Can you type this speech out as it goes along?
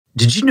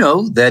Did you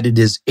know that it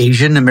is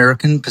Asian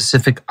American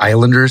Pacific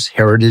Islanders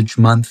Heritage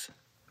Month?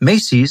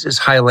 Macy's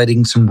is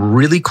highlighting some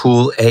really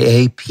cool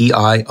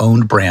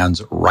AAPI-owned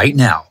brands right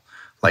now,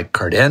 like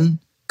Cardin,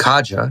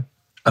 Kaja,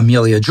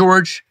 Amelia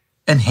George,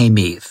 and Hey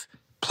Meave.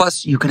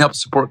 Plus, you can help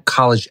support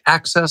college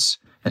access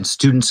and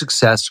student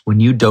success when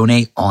you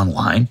donate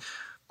online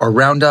or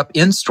round up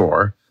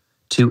in-store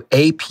to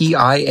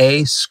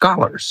APIA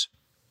Scholars.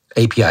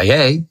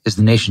 APIA is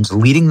the nation's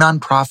leading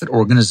nonprofit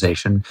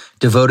organization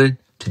devoted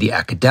to the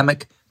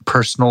academic,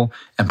 personal,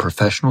 and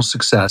professional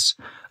success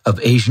of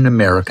Asian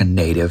American,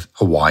 Native,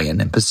 Hawaiian,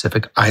 and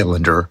Pacific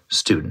Islander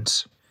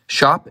students.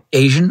 Shop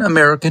Asian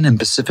American and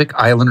Pacific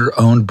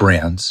Islander-owned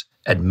brands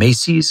at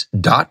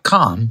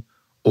Macy's.com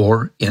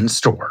or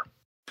in-store.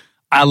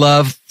 I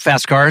love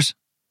fast cars,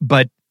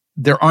 but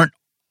there aren't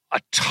a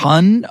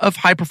ton of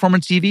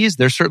high-performance EVs.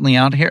 They're certainly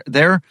out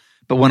there.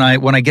 But when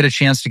I get a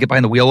chance to get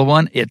behind the wheel of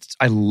one,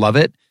 I love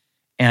it.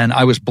 And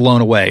I was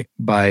blown away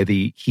by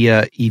the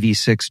Kia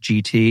EV6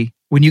 GT.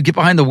 When you get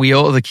behind the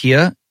wheel of the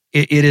Kia,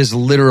 it is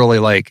literally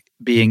like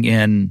being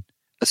in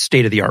a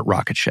state-of-the-art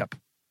rocket ship,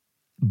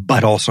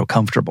 but also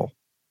comfortable.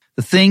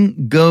 The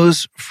thing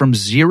goes from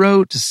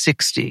 0 to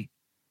 60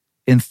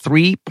 in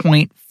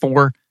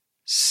 3.4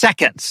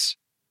 seconds.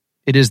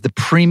 It is the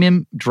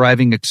premium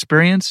driving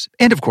experience.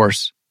 And of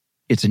course,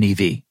 it's an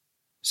EV.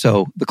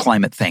 So the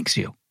climate thanks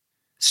you.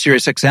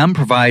 SiriusXM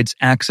provides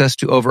access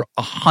to over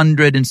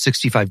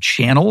 165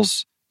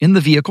 channels in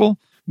the vehicle: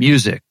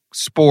 music,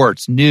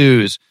 sports,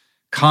 news,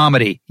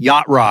 comedy,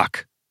 yacht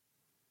rock.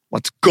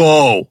 Let's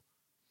go.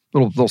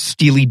 Little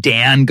Steely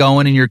Dan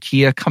going in your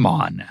Kia. Come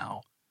on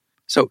now.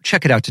 So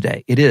check it out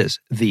today. It is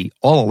the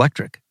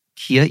all-electric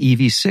Kia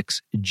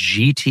EV6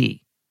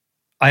 GT.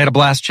 I had a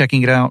blast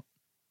checking it out.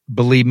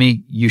 Believe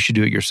me, you should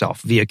do it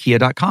yourself via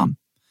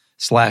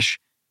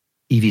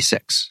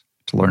kia.com/EV6.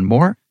 To learn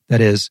more,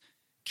 that is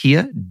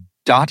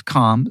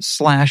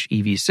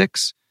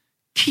kia.com/EV6.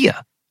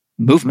 Kia,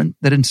 movement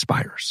that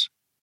inspires.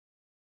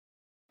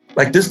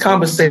 Like this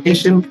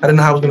conversation, I didn't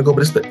know how it was going to go,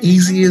 but it's the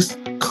easiest,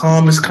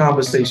 calmest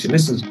conversation.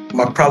 This is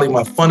probably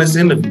my funnest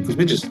interview because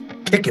we're just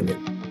kicking it.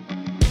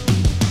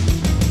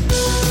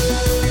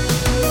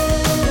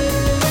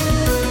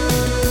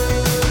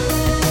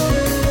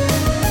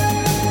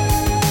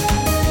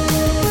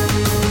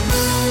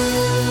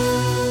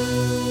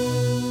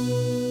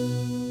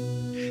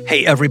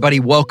 Hey, everybody,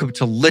 welcome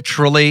to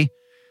Literally.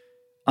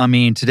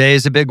 Today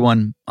is a big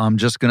one. I'm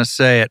just going to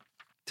say it.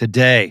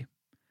 Today,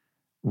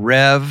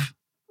 Rev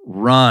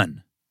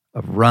Run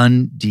of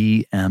Run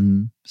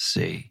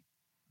DMC,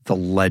 the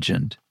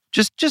legend.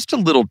 Just a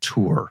little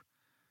tour.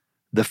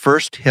 The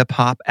first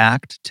hip-hop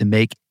act to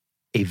make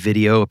a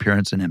video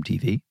appearance on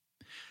MTV.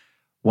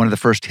 One of the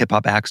first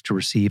hip-hop acts to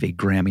receive a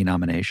Grammy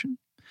nomination.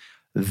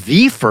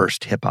 The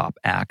first hip-hop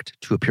act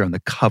to appear on the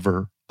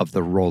cover of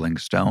the Rolling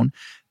Stone.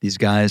 These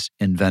guys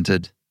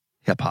invented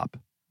hip-hop.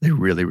 They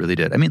really, really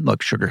did.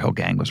 Look, Sugar Hill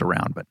Gang was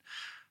around, but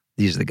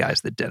these are the guys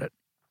that did it.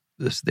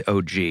 This is the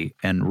OG.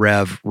 And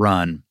Rev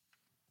Run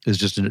is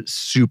just a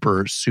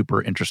super,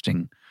 super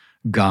interesting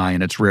guy,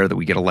 and it's rare that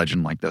we get a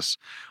legend like this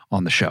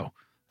on the show.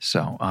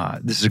 So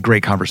this is a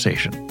great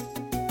conversation.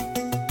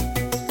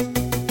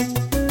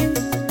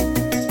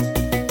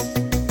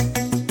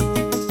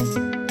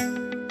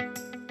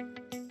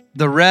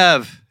 The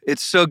Rev.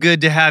 It's so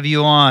good to have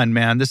you on,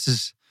 man. This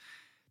is,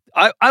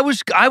 I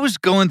was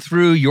going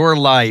through your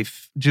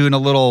life, doing a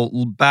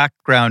little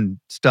background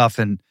stuff,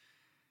 and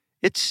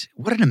it's,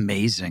 what an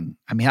amazing,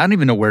 I don't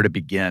even know where to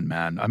begin,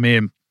 man.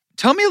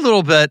 Tell me a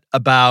little bit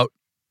about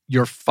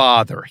your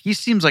father. He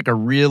seems like a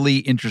really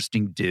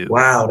interesting dude.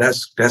 Wow,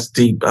 that's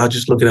deep. I was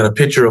just looking at a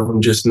picture of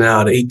him just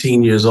now at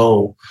 18 years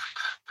old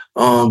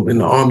in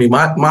the Army.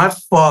 My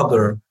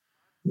father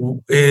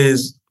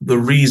is the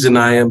reason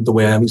I am the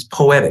way I am. He's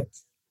poetic.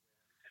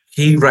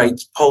 He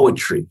writes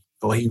poetry,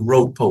 or he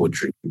wrote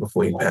poetry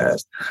before he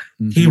passed.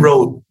 Mm-hmm. He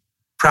wrote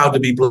Proud to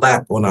Be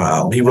Black on our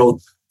album. He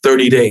wrote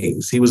 30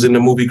 Days. He was in the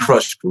movie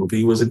Crush Group.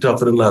 He was in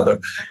Tougher Than Leather.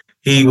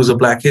 He was a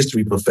Black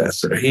history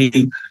professor.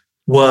 He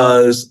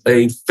was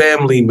a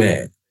family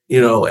man,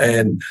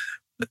 and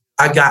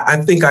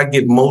I think I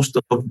get most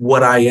of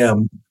what I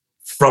am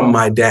from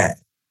my dad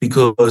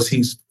because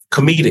he's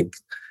comedic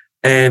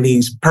and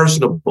he's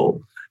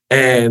personable.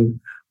 And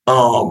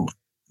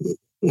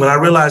when I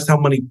realized how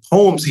many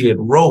poems he had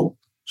wrote,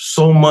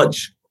 so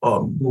much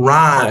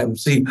rhyme.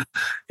 See,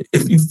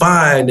 if you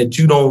find that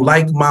you don't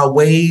like my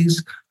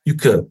ways, you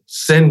could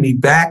send me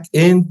back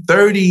in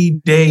 30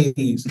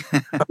 days.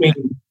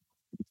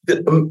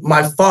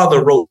 My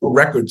father wrote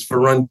records for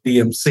Run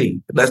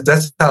DMC.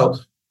 That's how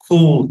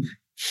cool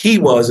he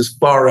was as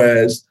far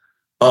as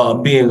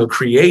being a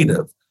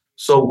creative.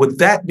 So with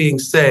that being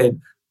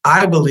said,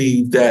 I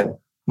believe that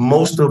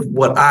most of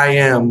what I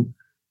am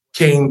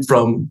came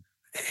from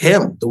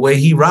him, the way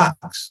he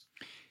rocks.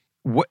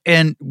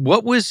 And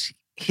what was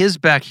his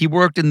he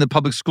worked in the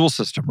public school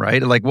system,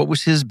 right? Like, what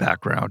was his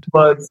background?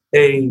 Was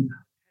a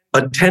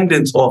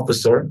attendance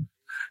officer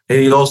And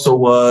he also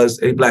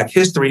was a Black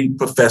history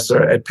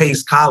professor at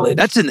Pace College.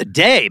 That's in the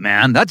day,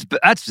 man.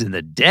 That's in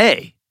the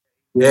day.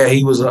 Yeah,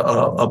 he was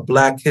a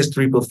Black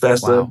history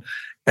professor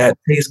at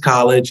Pace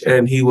College,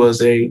 and he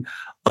was a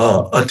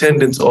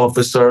attendance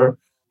officer.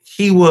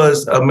 He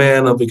was a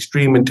man of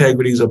extreme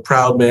integrity. He's a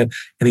proud man,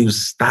 and he was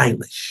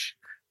stylish.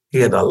 He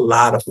had a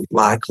lot of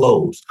fly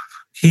clothes.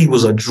 He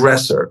was a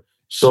dresser.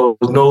 So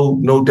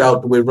no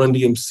doubt the way Run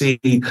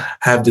DMC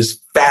have this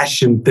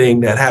fashion thing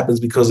that happens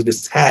because of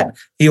this hat.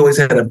 He always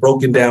had a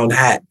broken down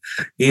hat.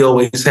 He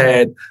always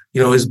had,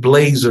 his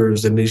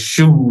blazers and his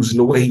shoes, and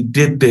the way he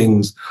did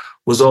things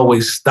was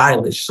always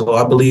stylish. So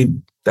I believe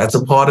that's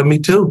a part of me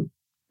too.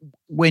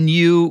 When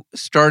you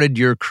started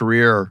your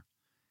career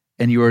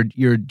and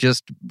you're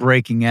just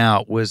breaking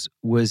out, was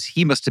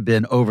he must have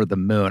been over the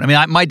moon. I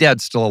mean, my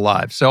dad's still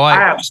alive, so I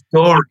have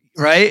stories.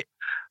 Right?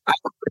 I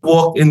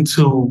walked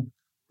into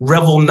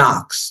Revel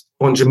Knox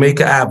on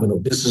Jamaica Avenue.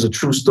 This is a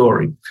true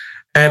story.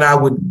 And I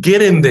would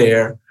get in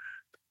there.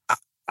 I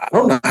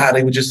don't know how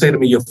they would just say to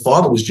me, your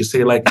father was just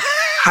here. Like,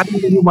 how do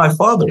you know who my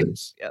father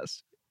is?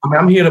 Yes. I mean,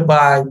 I'm here to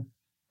buy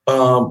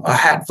a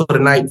hat for the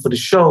night for the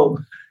show.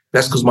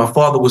 That's because my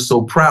father was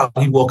so proud.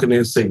 He'd walk in there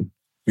and say,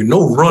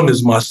 Run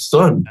is my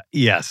son.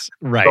 Yes,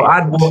 right. So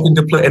I'd walk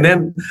into play, and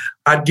then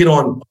I'd get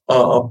on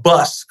a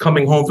bus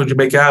coming home from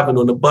Jamaica Avenue,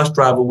 and the bus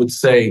driver would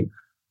say,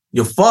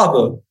 your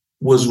father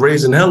was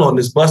raising hell on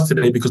this bus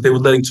today because they were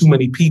letting too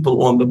many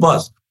people on the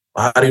bus.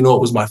 How do you know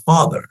it was my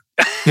father?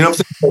 You know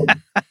what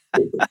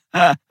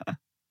I'm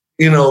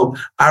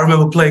saying? I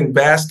remember playing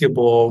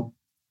basketball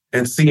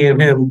and seeing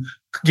him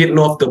getting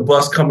off the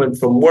bus coming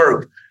from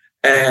work.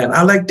 And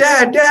I'm like,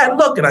 Dad,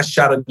 look. And I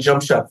shot a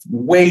jump shot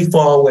way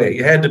far away.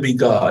 It had to be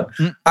God.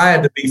 I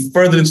had to be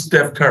further than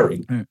Steph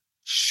Curry.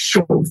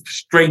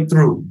 Straight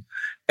through.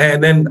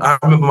 And then I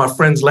remember my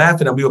friends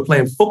laughing, and we were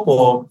playing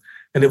football,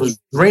 and it was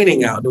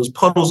raining out. There was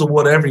puddles of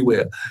water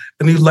everywhere.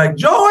 And he was like,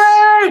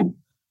 Joey,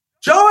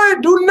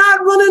 do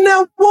not run in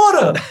that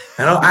water.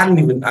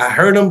 And I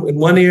heard him in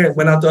one ear and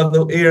went out the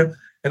other ear.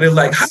 And it was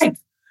like, hike.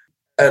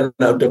 And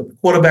the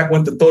quarterback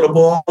went to throw the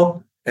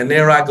ball. And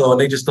there I go.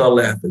 And they just started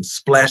laughing,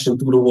 splashing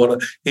through the water.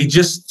 He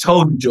just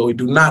told you, Joey,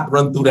 do not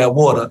run through that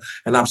water.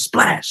 And I'm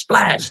splash,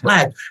 splash,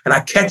 splash. And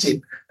I catch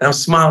it. And I'm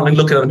smiling and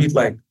looking at him. He's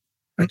like,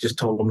 I just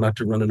told him not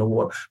to run in the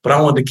water. But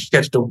I wanted to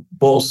catch the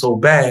ball so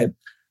bad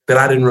that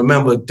I didn't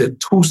remember that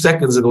 2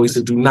 seconds ago, he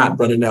said, do not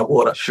run in that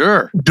water.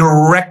 Sure.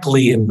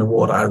 Directly in the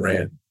water I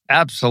ran.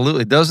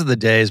 Absolutely. Those are the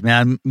days,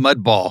 man.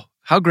 Mud ball.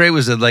 How great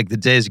was it? Like the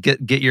days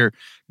get your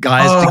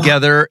guys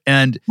together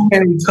and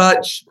two-handed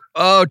touch.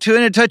 Oh,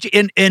 two-handed touch.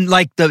 And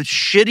like the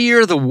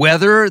shittier the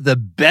weather, the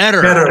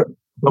better.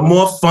 The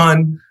more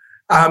fun.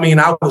 I mean,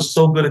 I was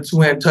so good at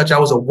two-hand touch. I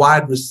was a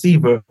wide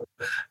receiver.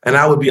 And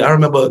I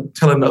remember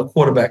telling the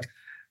quarterback,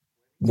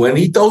 when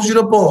he throws you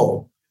the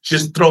ball,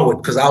 just throw it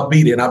because I'll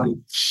beat it. And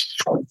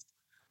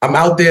I'm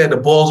out there, the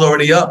ball's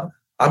already up.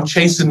 I'm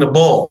chasing the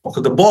ball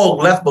because the ball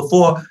left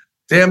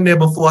damn near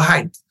before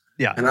height.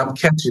 Yeah. And I'm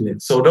catching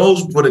it. So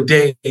those were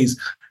the days.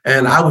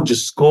 And I would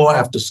just score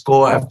after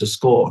score after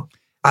score.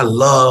 I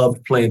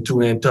loved playing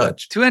two-hand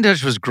touch. Two-hand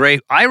touch was great.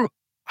 I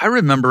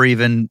remember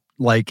even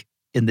like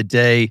in the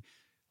day,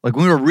 like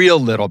when we were real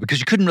little, because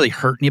you couldn't really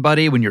hurt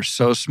anybody when you're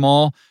so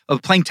small,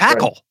 of playing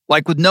tackle,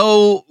 like with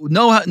no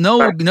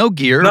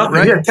gear. Nothing,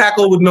 right? Yeah,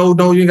 tackle with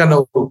no, you got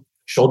no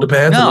shoulder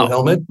pads, no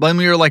helmet. But when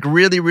we were like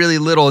really, really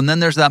little, and then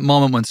there's that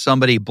moment when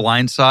somebody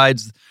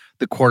blindsides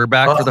the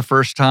quarterback for the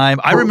first time.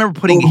 I remember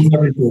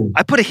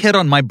I put a hit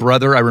on my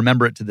brother. I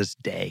remember it to this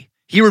day.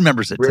 He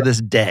remembers it to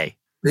this day.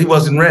 He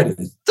wasn't ready.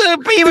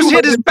 He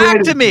hit his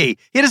back to me.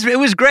 It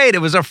was great. It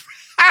was I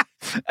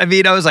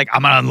was like,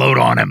 I'm going to unload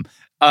on him.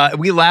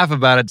 We laugh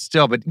about it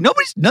still, but none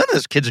of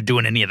those kids are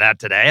doing any of that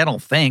today, I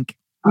don't think.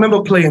 I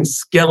remember playing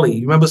Skelly.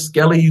 You remember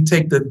Skelly? You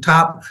take the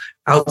top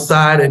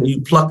outside and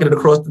you pluck it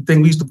across the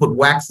thing. We used to put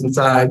wax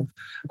inside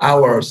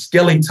our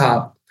Skelly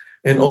top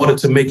in order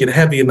to make it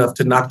heavy enough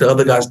to knock the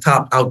other guy's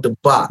top out the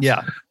box.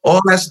 Yeah.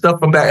 All that stuff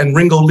from that. And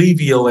Ringo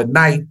Levio at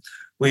night,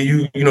 where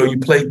you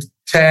play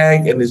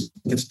tag and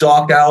it's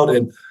dark out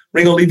and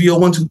Ringo Levio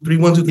 1, 2, 3,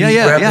 1, 2, 3.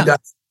 Yeah. The guy.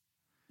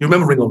 You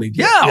remember Ringo Levio?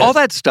 Yeah, all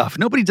that stuff.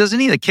 Nobody does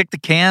any of that. Kick the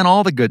can,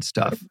 all the good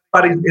stuff.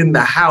 Everybody's in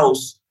the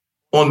house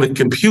on the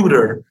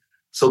computer.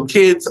 So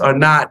kids are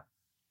not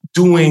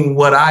doing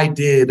what I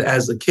did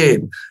as a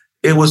kid.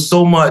 It was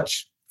so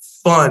much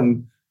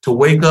fun to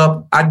wake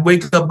up. I'd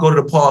wake up, go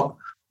to the park.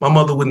 My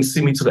mother wouldn't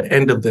see me to the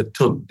end of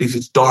till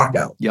it's dark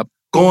out. Yep.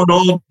 Going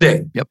all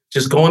day. Yep.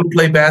 Just going to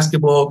play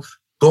basketball,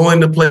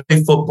 going to play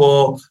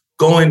football,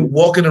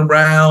 walking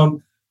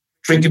around,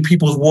 drinking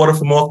people's water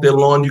from off their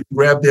lawn. You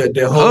grab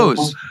their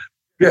hose.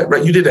 Yeah,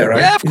 right. You did that,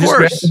 right? Yeah, of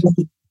course.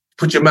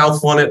 Put your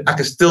mouth on it. I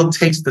can still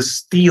taste the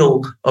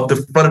steel of the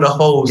front of the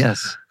hose.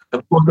 Yes. I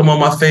put them on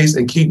my face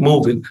and keep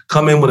moving.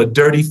 Come in with a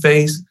dirty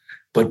face,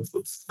 but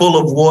full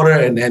of water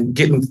and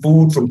getting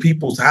food from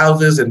people's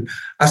houses. And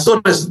I saw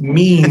this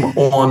meme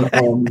on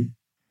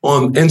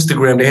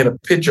Instagram. They had a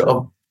picture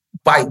of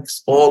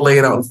bikes all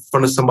laying out in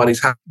front of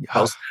somebody's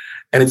house.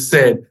 And it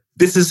said,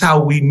 this is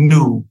how we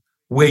knew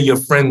where your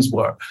friends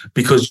were,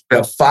 because you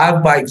have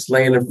 5 bikes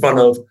laying in front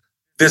of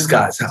this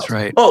guy's house. That's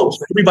right. Oh,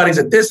 so everybody's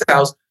at this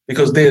house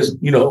because there's,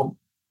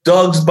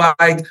 Doug's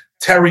bike,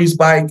 Terry's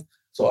bike.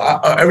 So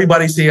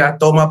everybody's here. I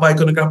throw my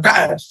bike on the ground.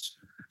 Gosh,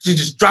 she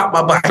just dropped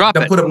my bike. Drop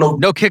it. Put up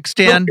no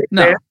kickstand.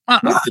 No.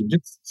 Nothing.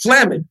 Just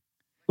slam it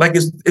like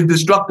it's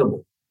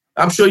indestructible.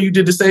 I'm sure you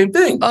did the same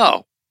thing.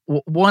 Oh,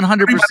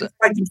 100%.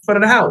 Like in front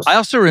of the house. I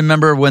also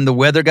remember when the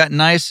weather got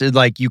nice,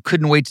 like you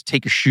couldn't wait to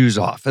take your shoes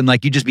off, and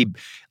like you just be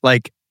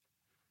like,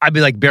 I'd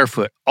be like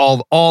barefoot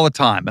all the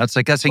time. That's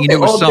how you knew it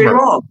was summer.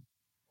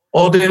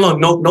 All day long.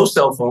 No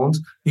cell phones.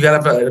 You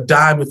gotta have a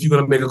dime if you're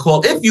gonna make a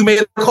call. If you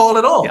made a call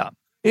at all. Yeah.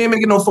 You ain't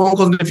making no phone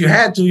calls. And if you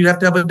had to, you'd have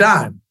to have a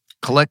dime.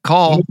 Collect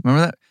call.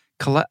 Remember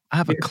that? I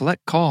have a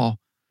collect call.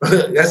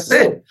 That's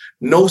it.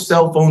 No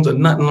cell phones or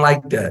nothing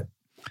like that.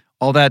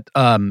 All that.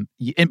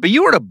 But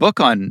you wrote a book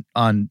on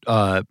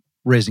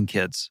raising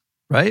kids,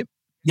 right?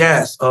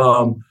 Yes.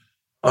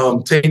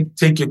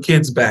 Take your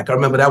kids back. I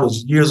remember that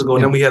was years ago.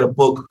 And then we had a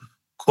book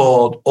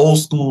called Old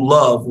School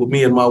Love with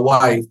me and my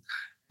wife,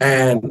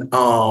 and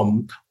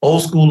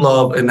Old School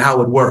Love and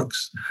How It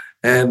Works.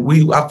 And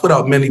I put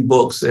out many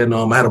books, and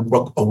I had a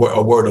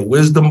Word of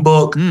Wisdom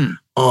book,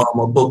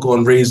 a book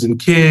on raising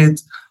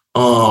kids.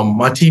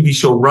 My TV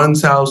show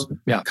Run's House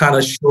kind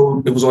of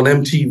showed, it was on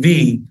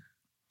MTV,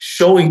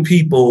 showing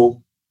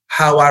people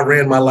how I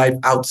ran my life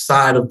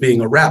outside of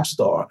being a rap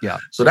star. Yeah.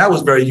 So that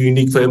was very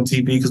unique for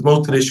MTV, because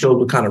most of their shows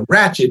were kind of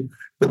ratchet,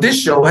 but this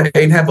show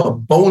ain't have a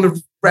bone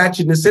of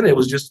ratchetness in it. It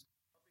was just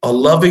a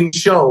loving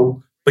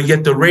show, but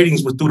yet the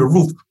ratings were through the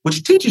roof,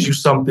 which teaches you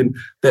something,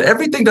 that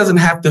everything doesn't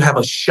have to have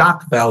a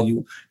shock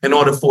value in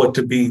order for it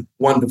to be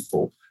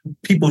wonderful.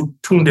 People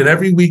tuned in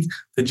every week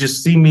to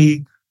just see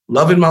me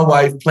loving my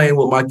wife, playing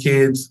with my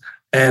kids,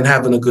 and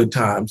having a good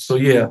time. So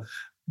yeah,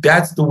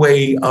 that's the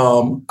way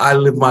I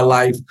live my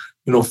life.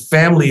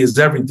 Family is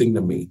everything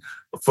to me.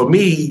 For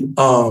me,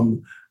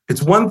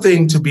 it's one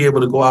thing to be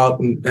able to go out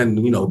and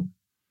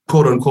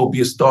quote unquote,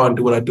 be a star and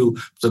do what I do.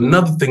 It's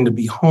another thing to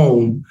be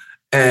home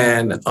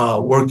and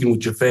working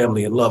with your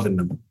family and loving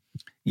them.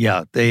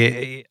 Yeah,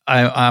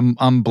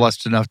 I'm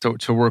blessed enough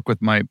to work with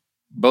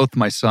both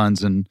my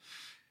sons, and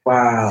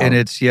wow, and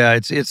it's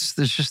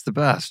just the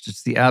best.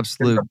 It's the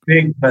absolute it's a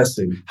big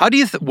blessing.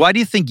 Why do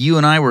you think you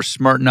and I were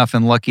smart enough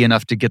and lucky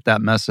enough to get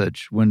that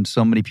message when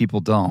so many people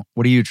don't?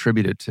 What do you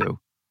attribute it to?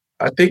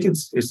 I think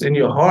it's in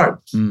your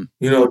heart.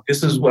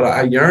 This is what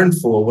I yearn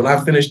for. When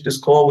I finish this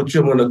call with you,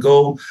 I'm going to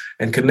go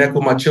and connect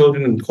with my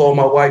children and call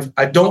my wife.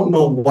 I don't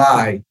know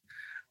why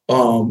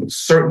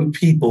certain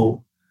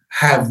people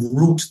have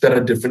roots that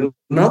are different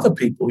than other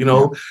people.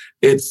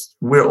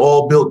 We're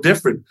all built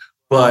different.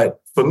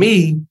 But for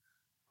me,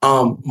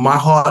 my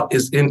heart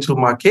is into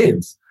my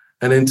kids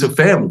and into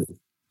family.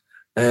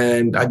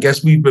 And I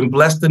guess we've been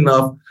blessed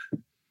enough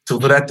for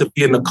that to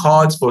be in the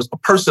cards for us,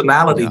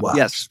 personality-wise.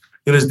 Yes.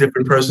 There's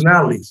different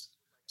personalities.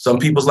 Some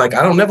people's like,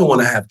 I don't never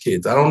want to have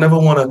kids. I don't never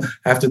want to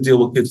have to deal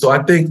with kids. So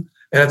I think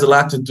it has a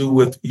lot to do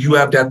with you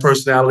have that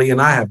personality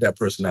and I have that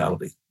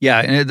personality. Yeah,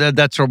 and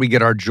that's where we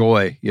get our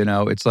joy.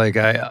 It's like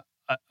I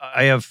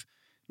have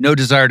no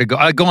desire to go.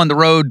 I go on the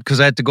road because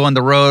I have to go on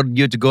the road.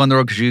 You have to go on the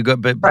road because you go.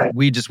 But right.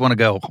 We just want to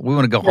go. We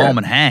want to go home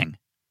and hang.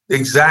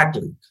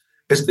 Exactly.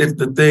 It's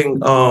the thing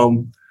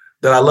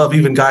that I love.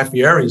 Even Guy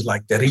Fieri is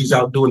like that. He's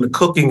out doing the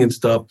cooking and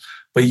stuff,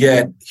 but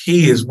yet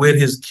he is with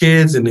his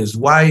kids and his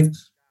wife.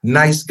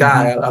 Nice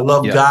guy. I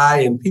love Guy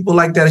and people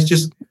like that. It's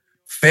just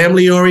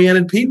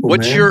family-oriented people.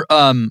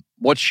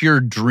 What's your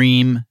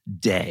dream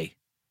day?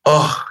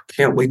 Oh,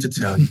 can't wait to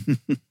tell you.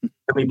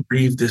 Let me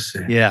breathe this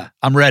in. Yeah,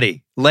 I'm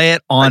ready. Lay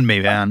it on me,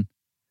 man.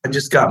 I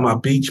just got my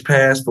beach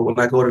pass for when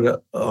I go to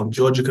the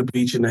Georgia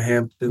Beach in the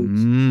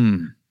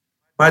Hamptons.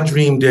 My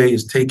dream day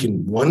is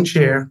taking one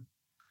chair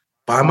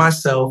by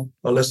myself,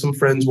 unless some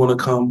friends want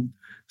to come,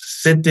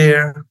 sit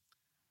there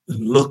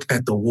and look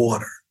at the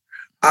water.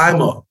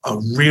 I'm a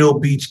real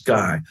beach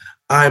guy.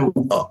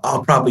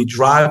 I'll probably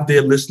drive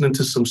there listening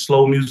to some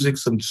slow music,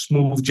 some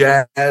smooth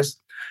jazz,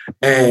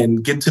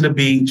 and get to the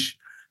beach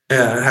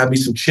and have me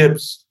some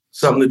chips,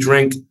 something to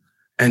drink,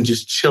 and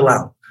just chill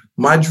out.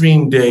 My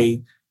dream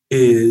day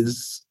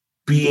is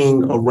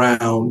being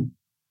around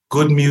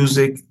good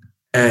music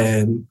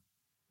and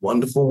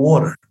wonderful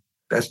water.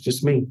 That's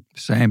just me.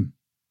 Same.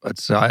 You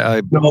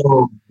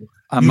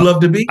love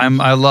the beach?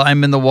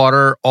 I'm in the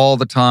water all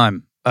the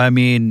time. I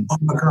mean, oh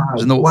my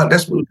God.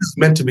 That's what it's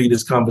meant to be,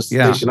 this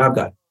conversation. Yeah. I've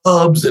got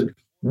tubs and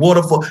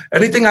waterfall.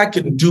 Anything I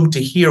can do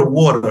to hear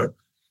water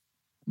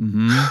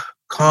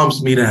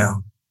calms me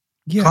down.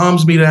 Yeah.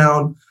 Calms me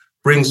down,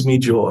 brings me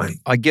joy.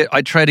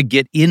 I try to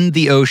get in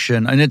the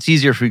ocean, and it's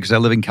easier for me because I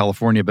live in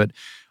California, but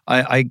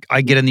I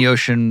get in the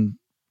ocean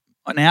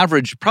on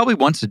average probably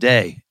once a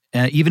day,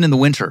 even in the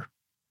winter.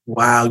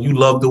 Wow, you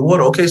love the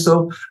water. Okay,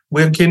 so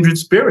we're kindred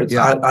spirits.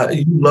 Yeah.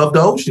 You love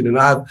the ocean, and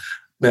I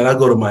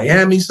go to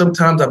Miami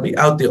sometimes. I'll be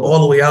out there, all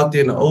the way out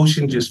there in the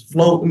ocean, just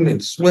floating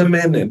and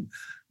swimming and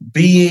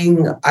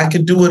being. I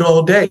could do it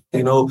all day.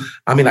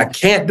 I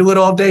can't do it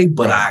all day,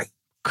 but I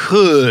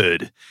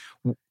could.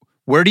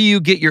 Where do you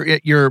get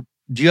your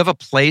Do you have a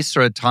place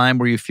or a time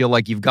where you feel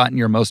like you've gotten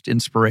your most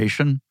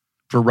inspiration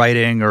for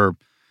writing or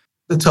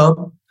The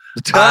tub.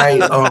 the time?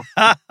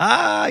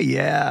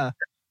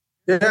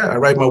 Yeah, I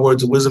write my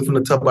words of wisdom from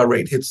the tub. I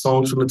write hit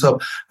songs from the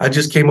tub. I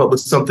just came up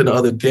with something the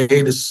other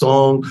day, this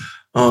song,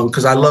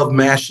 because I love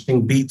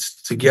mashing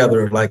beats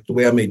together, like the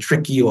way I made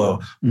Tricky or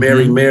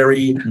Mary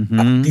Mary.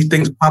 These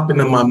things pop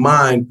into my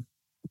mind.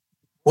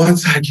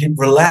 Once I get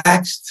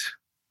relaxed,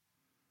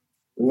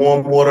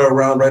 warm water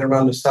right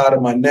around the side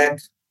of my neck,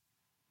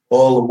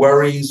 all the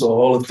worries or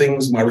all the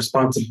things, my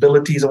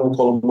responsibilities, I won't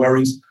call them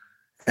worries,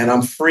 and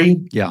I'm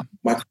free,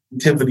 my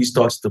creativity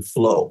starts to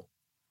flow.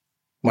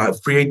 My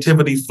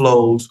creativity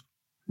flows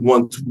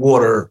once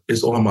water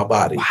is on my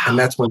body. Wow. And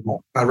that's when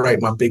I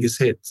write my biggest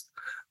hits.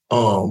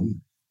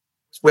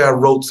 It's where I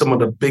wrote some of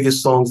the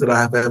biggest songs that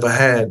I've ever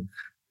had.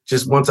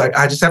 Just once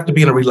I just have to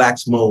be in a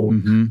relaxed mode,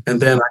 and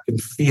then I can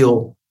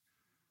feel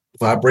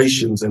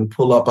vibrations and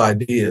pull up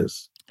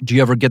ideas. Do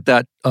you ever get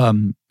that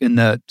in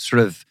the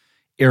sort of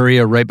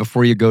area right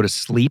before you go to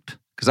sleep?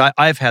 Because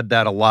I've had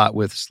that a lot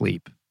with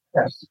sleep.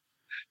 Yes.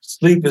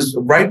 Sleep is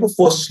right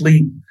before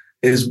sleep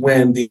is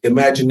when the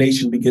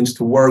imagination begins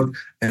to work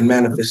and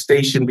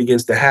manifestation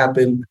begins to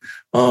happen.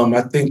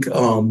 I think,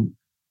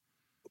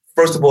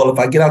 first of all, if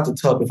I get out the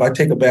tub, if I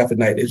take a bath at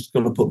night, it's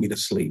going to put me to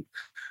sleep.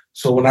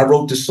 So when I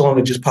wrote this song,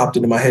 it just popped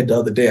into my head the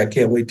other day. I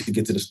can't wait to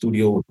get to the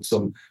studio with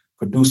some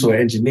producer or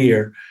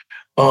engineer.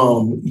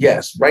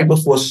 Yes, right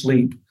before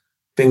sleep,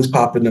 things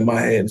pop into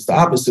my head. It's the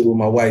opposite with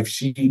my wife.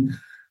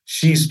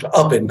 She's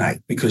up at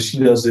night because she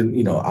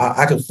doesn't,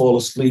 I can fall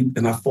asleep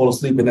and I fall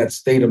asleep in that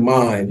state of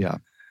mind. Yeah.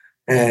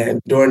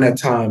 And during that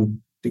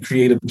time, the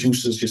creative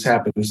juices just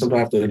happen. Sometimes I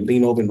have to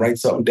lean over and write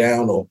something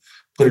down or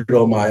put it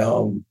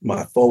on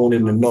my phone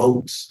in the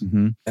notes.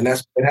 And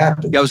that's what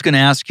happened. Yeah, I was going to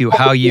ask you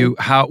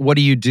what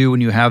do you do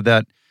when you have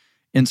that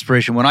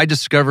inspiration? When I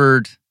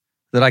discovered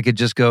that I could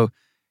just go,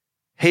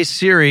 "Hey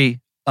Siri,"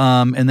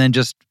 and then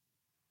just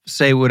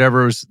say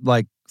whatever's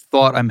like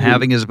thought I'm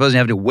having, as opposed to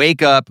having to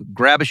wake up,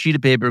 grab a sheet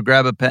of paper,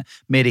 grab a pen,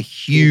 made a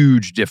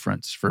huge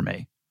difference for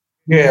me.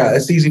 Yeah,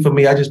 it's easy for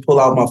me. I just pull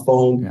out my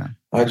phone. Yeah.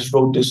 I just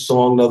wrote this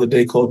song the other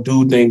day called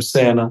Dude Named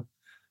Santa,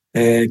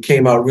 and it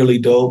came out really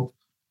dope.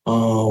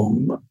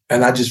 And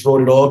I just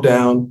wrote it all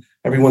down.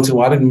 Every once in a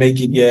while, I didn't make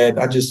it yet.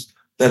 I just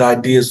let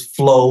ideas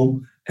flow.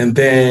 And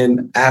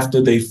then after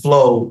they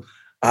flow,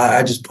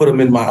 I just put them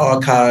in my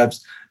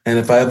archives. And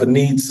if I ever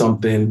need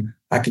something,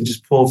 I can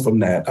just pull from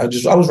that. I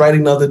was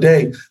writing the other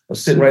day. I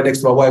was sitting right next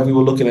to my wife. We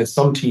were looking at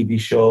some TV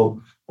show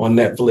on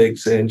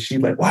Netflix, and she's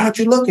like, "Why aren't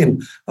you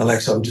looking?" I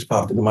like something just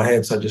popped into my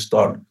head, so I just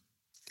started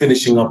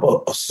finishing up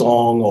a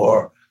song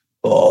or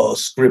a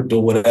script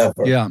or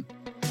whatever. Yeah.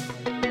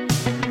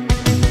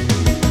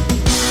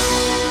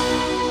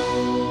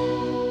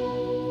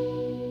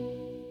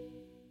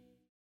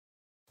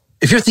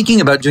 If you're thinking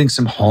about doing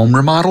some home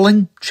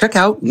remodeling, check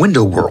out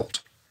Window World.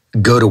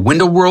 Go to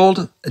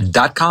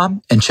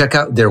windowworld.com and check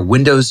out their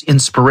Windows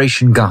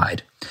Inspiration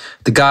Guide.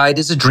 The guide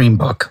is a dream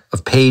book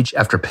of page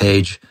after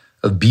page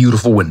of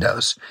beautiful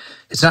windows.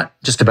 It's not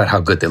just about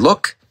how good they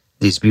look.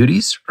 These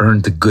beauties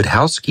earned the Good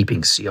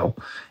Housekeeping seal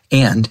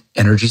and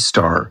Energy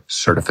Star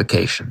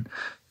certification.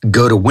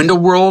 Go to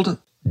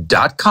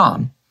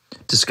windowworld.com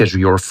to schedule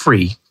your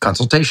free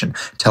consultation.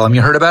 Tell them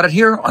you heard about it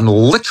here on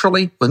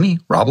Literally with me,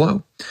 Rob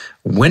Lowe.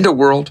 Window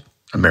World,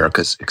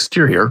 America's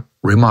exterior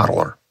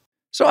remodeler.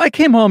 So I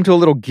came home to a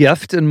little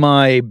gift in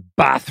my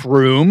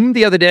bathroom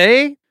the other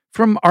day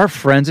from our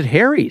friends at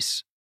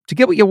Harry's. To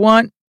get what you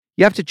want,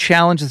 you have to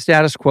challenge the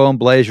status quo and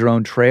blaze your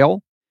own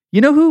trail.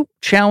 You know who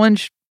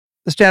challenged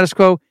the status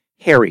quo?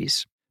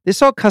 Harry's. They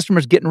saw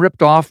customers getting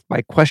ripped off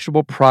by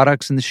questionable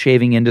products in the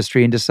shaving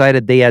industry and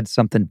decided they had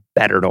something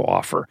better to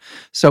offer.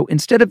 So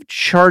instead of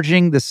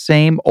charging the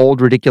same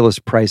old ridiculous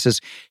prices,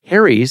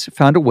 Harry's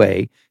found a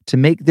way to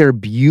make their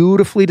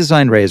beautifully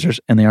designed razors,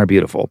 and they are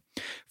beautiful,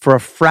 for a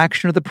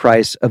fraction of the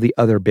price of the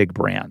other big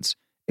brands.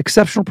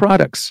 Exceptional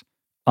products,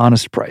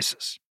 honest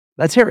prices.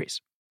 That's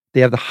Harry's. They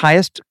have the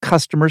highest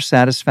customer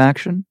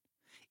satisfaction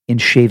in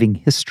shaving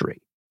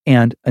history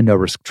and a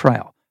no-risk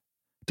trial.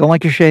 Don't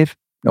like your shave?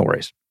 No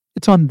worries.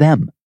 It's on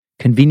them.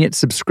 Convenient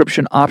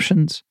subscription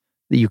options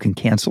that you can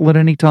cancel at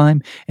any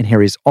time. And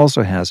Harry's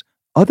also has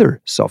other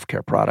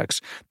self-care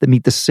products that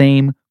meet the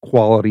same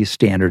quality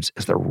standards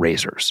as their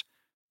razors.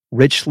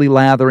 Richly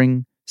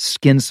lathering,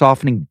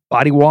 skin-softening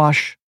body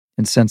wash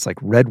in scents like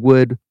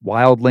redwood,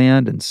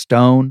 wildland, and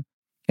stone,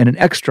 and an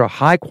extra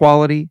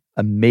high-quality,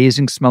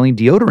 amazing-smelling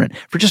deodorant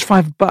for just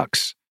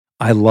 $5.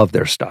 I love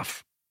their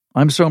stuff.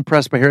 I'm so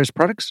impressed by Harry's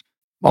products.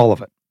 All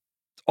of it.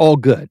 It's all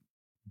good.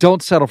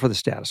 Don't settle for the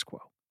status quo.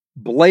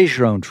 Blaze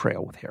your own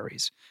trail with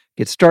Harry's.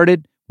 Get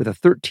started with a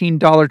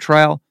 $13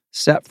 trial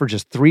set for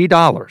just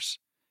 $3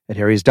 at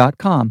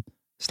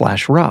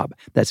harrys.com/Rob.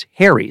 That's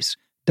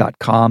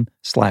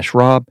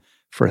harrys.com/Rob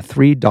for a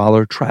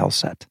 $3 trial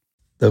set.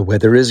 The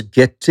weather is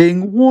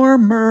getting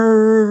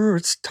warmer.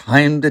 It's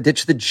time to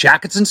ditch the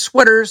jackets and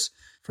sweaters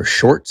for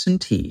shorts and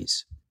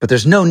tees. But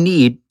there's no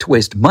need to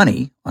waste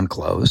money on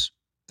clothes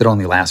that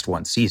only last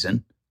one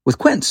season with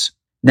Quince.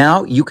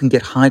 Now you can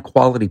get high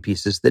quality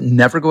pieces that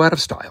never go out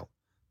of style,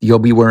 that you'll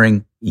be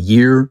wearing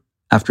year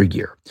after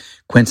year.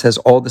 Quince has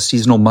all the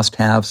seasonal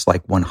must-haves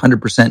like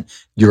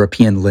 100%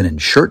 European linen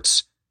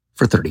shirts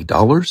for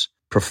 $30,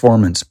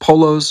 performance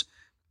polos,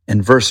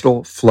 and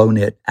versatile flow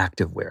knit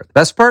activewear. The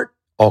best part?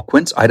 All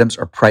Quince items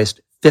are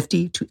priced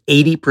 50 to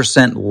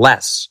 80%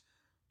 less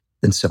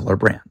than similar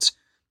brands.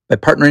 By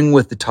partnering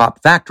with the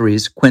top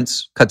factories,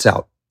 Quince cuts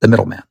out the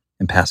middleman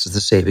and passes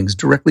the savings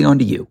directly on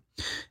to you.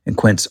 And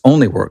Quince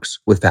only works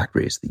with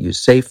factories that use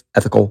safe,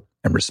 ethical,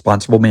 and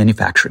responsible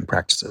manufacturing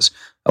practices,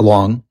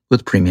 along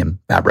with premium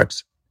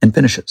fabrics and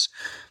finishes.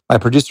 My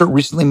producer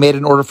recently made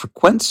an order for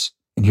Quince,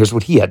 and here's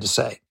what he had to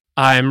say.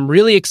 I'm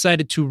really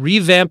excited to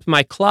revamp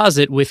my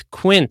closet with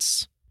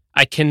Quince.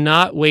 I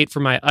cannot wait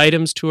for my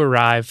items to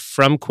arrive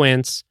from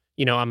Quince.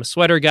 You know, I'm a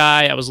sweater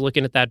guy. I was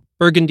looking at that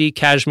burgundy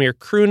cashmere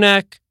crew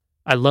neck.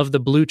 I love the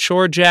blue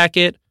chore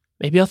jacket.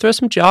 Maybe I'll throw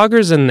some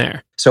joggers in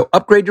there. So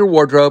upgrade your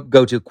wardrobe.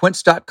 Go to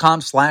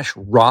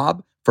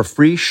quince.com/Rob for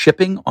free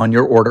shipping on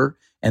your order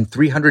and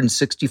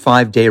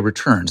 365-day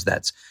returns.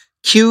 That's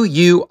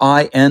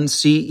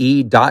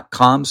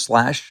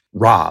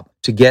QUINCE.com/Rob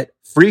to get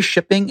free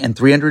shipping and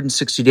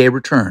 360-day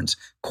returns.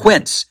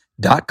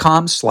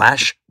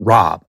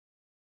 Quince.com/Rob.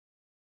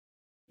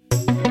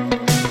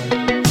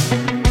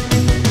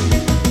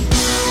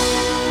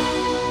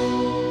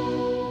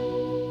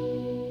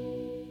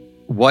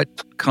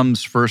 What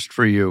comes first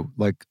for you?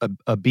 Like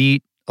a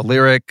beat, a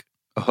lyric,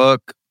 a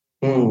hook?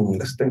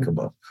 Let's think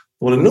about it.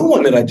 Well, the new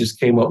one that I just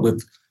came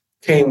with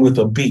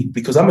a beat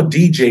because I'm a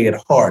DJ at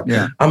heart.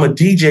 Yeah. I'm a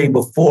DJ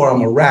before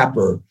I'm a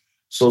rapper.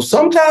 So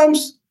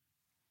sometimes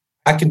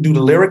I can do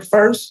the lyric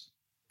first,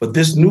 but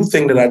this new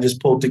thing that I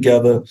just pulled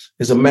together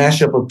is a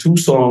mashup of two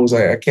songs.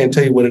 I can't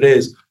tell you what it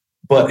is,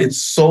 but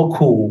it's so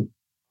cool.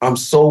 I'm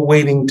so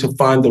waiting to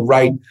find the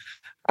right.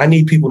 I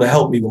need people to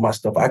help me with my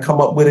stuff. I come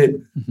up with it.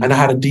 I know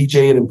how to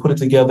DJ it and put it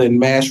together in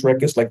mash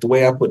records, like the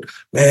way I put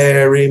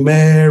Mary,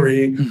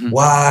 Mary,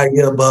 why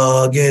you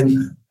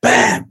bugging?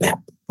 Bam,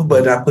 bam.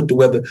 But I put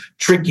together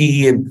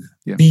tricky and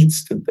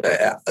beats.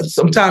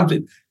 Sometimes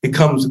it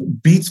comes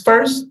beats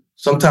first.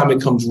 Sometimes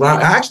it comes rhyme.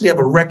 I actually have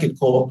a record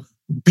called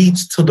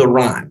Beats to the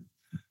Rhyme.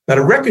 Now,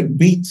 the record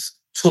Beats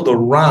to the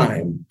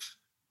Rhyme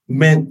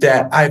meant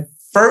that I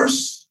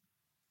first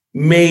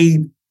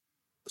made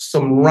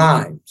some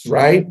rhymes,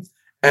 right?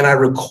 And I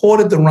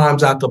recorded the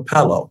rhymes a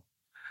cappella.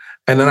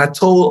 And then I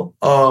told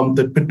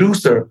the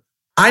producer,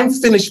 I'm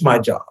finished my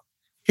job.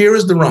 Here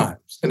is the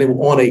rhymes. And they were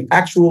on I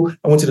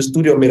went to the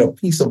studio and made a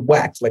piece of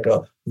wax, like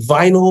a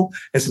vinyl,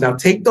 and said, now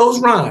take those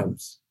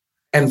rhymes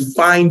and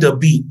find a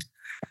beat.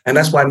 And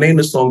that's why I named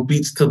the song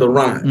Beats to the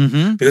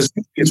Rhyme. Because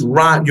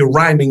you're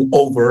rhyming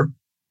over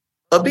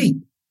a beat,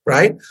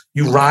 right?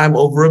 You rhyme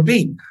over a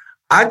beat.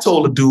 I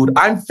told the dude,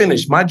 I'm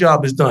finished. My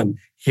job is done.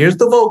 Here's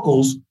the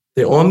vocals.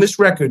 They're on this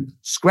record.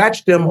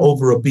 Scratch them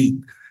over a beat.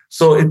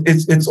 So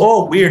it's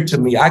all weird to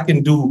me. I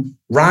can do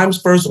rhymes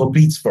first or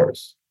beats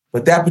first.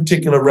 But that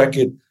particular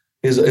record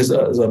is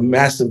a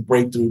massive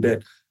breakthrough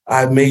that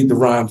I made the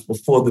rhymes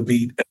before the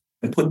beat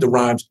and put the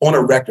rhymes on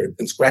a record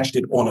and scratched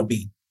it on a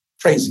beat.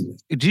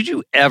 Craziness. Did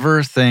you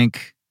ever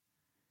think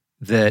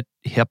that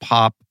hip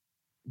hop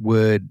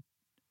would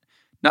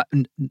not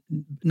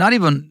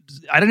even,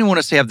 I don't even want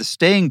to say have the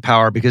staying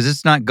power because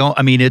it's not going,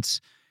 I mean, it's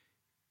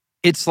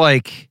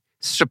like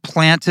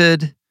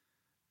supplanted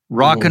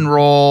rock and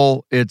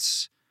roll.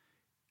 It's,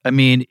 I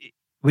mean,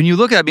 when you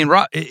look at it, I mean,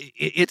 rock,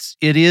 it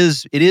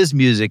is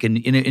music,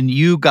 and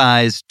you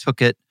guys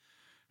took it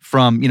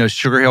from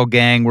Sugar Hill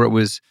Gang, where it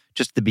was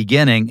just the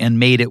beginning, and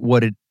made it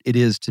what it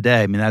is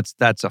today. I mean,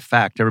 that's a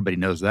fact. Everybody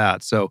knows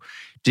that. So,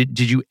 did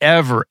you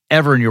ever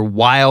in your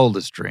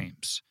wildest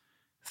dreams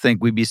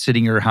think we'd be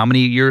sitting here? How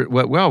many years?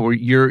 Well,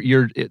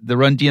 the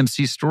Run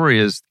DMC story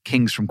is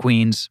Kings from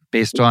Queens,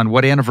 based on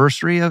what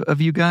anniversary of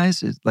you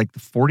guys? Is like the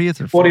 40th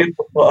or 40th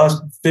for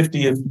us,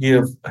 50th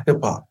year of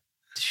hip hop.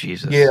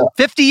 Jesus. Yeah.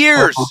 50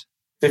 years.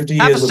 50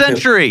 half years. A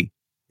century.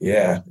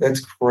 Yeah,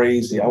 that's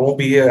crazy. I won't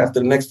be here after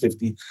the next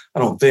 50. I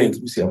don't think.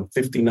 Let me see. I'm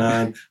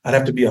 59. I'd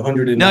have to be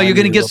 109. No, you're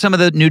going to get some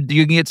of the new.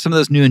 You can get some of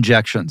those new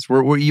injections.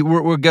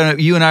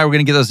 You and I are going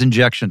to get those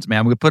injections, man.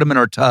 We're going to put them in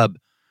our tub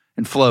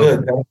and float.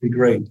 Good. That would be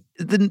great.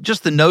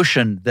 Just the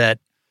notion that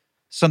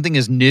something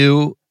as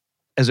new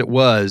as it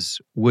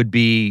was would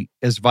be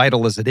as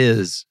vital as it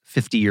is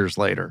 50 years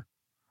later.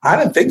 I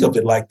didn't think of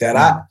it like that.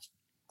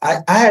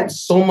 I had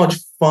so much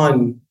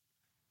fun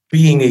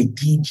being a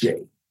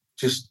DJ.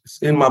 Just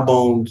in my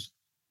bones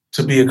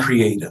to be a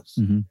creative,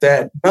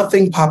 that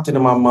nothing popped into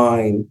my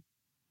mind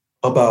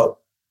about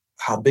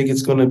how big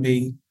it's going to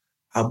be,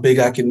 how big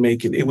I can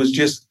make it. It was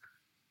just,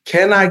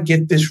 can I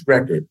get this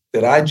record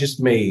that I just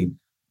made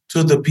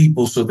to the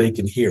people so they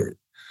can hear it?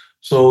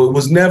 So it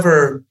was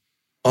never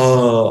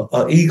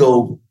an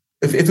ego.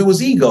 If it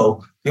was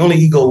ego, the only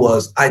ego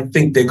was, I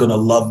think they're going to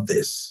love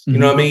this. You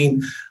know what I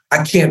mean?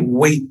 I can't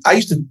wait. I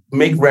used to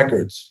make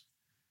records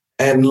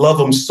and love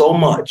them so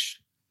much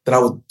that I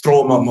would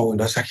throw them out my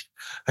window. I was like,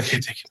 I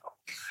can't take it.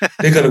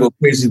 They're going to go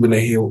crazy when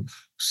they hear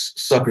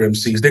sucker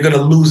MCs. They're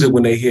gonna lose it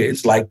when they hear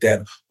It's Like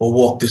That or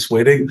Walk This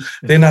Way.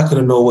 They're not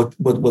gonna know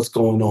what's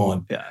going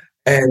on. Yeah.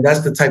 And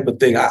that's the type of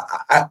thing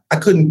I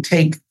couldn't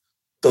take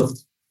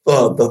the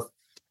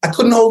I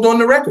couldn't hold on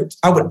to records.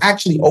 I would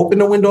actually open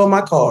the window of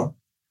my car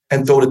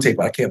and throw the tape.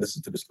 I can't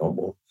listen to this no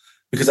more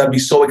because I'd be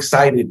so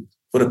excited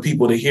for the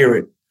people to hear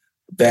it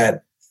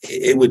that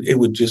it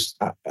would just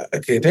I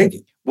can't take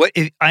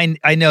it.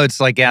 I know it's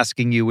like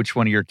asking you which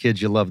one of your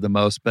kids you love the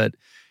most, but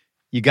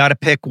you got to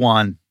pick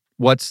one.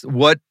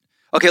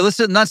 Okay,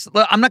 listen.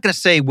 I'm not going to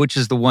say which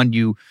is the one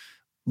you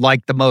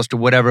like the most or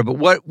whatever,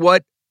 but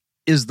what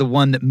is the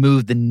one that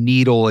moved the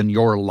needle in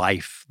your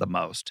life the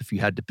most? If you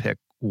had to pick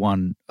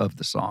one of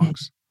the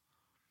songs,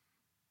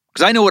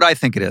 because I know what I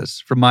think it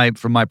is from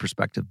my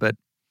perspective, but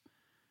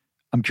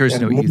I'm curious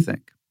to know what you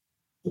think.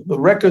 The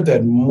record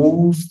that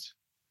moved,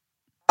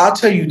 I'll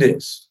tell you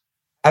this.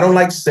 I don't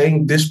like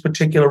saying this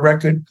particular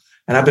record,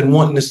 and I've been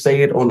wanting to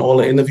say it on all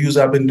the interviews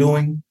I've been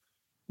doing.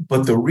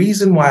 But the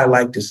reason why I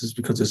like this is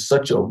because it's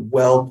such a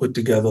well put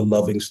together,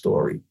 loving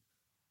story.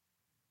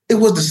 It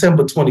was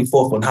December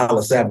 24th on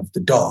Hollis Avenue, the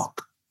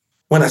dark,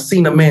 when I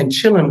seen a man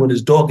chilling with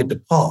his dog at the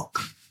park.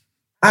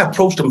 I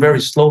approached him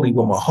very slowly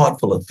with my heart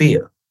full of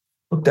fear.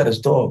 Looked at his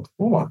dog.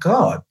 Oh my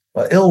God,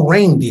 an ill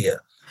reindeer.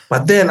 By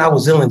then I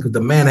was ill because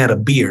the man had a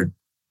beard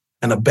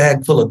and a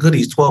bag full of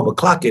goodies. 12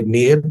 o'clock had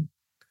neared.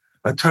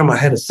 I turned my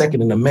head a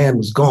second and the man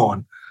was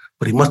gone,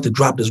 but he must have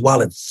dropped his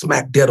wallet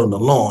smack dead on the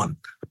lawn.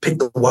 I picked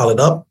the wallet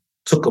up,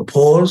 took a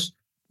pause,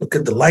 looked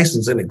at the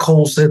license in it.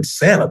 Cole said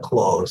Santa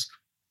Claus.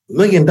 $1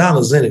 million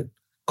in it.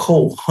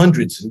 Cole,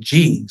 hundreds and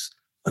G's.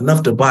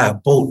 Enough to buy a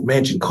boat,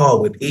 mansion,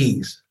 car with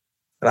ease.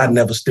 But I'd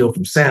never steal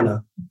from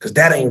Santa, because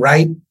that ain't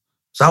right.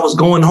 So I was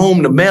going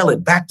home to mail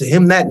it back to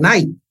him that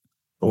night.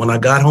 But when I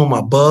got home,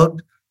 I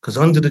bugged, because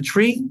under the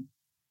tree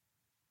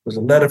was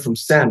a letter from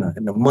Santa,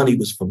 and the money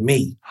was for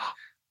me.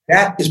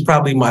 That is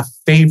probably my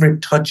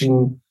favorite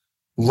touching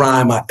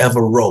rhyme I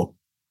ever wrote.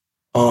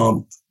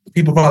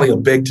 People probably will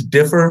beg to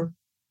differ,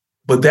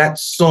 but that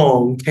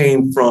song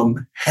came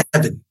from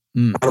heaven.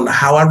 I don't know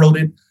how I wrote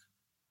it.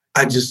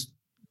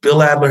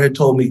 Bill Adler had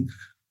told me,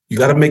 you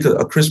got to make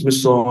a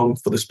Christmas song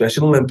for the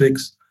Special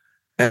Olympics.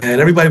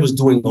 And everybody was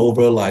doing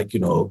over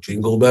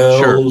Jingle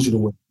Bells,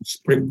 sure.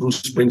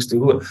 Bruce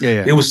Springsteen.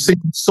 Yeah. It was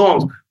singing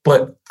songs,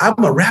 but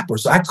I'm a rapper,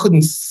 so I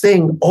couldn't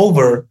sing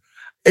over.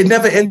 It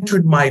never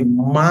entered my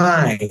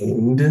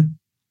mind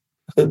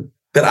that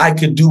I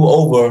could do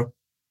over,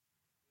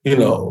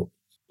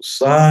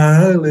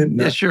 silent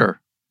night. Yeah,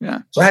 sure.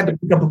 Yeah. So I had to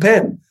pick up a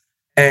pen.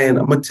 And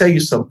I'm going to tell you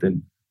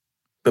something.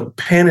 The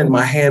pen in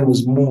my hand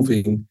was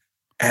moving,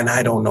 and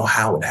I don't know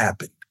how it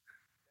happened.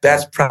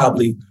 That's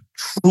probably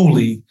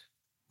truly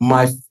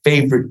my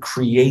favorite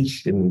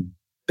creation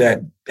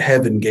that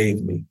heaven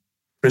gave me.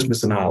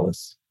 Christmas in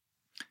Hollis.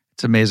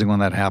 It's amazing when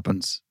that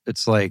happens.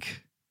 It's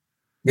like...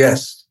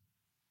 Yes.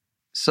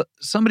 So,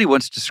 somebody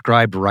once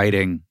described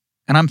writing,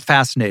 and I'm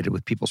fascinated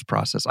with people's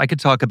process. I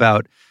could talk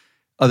about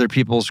other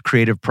people's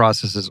creative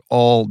processes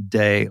all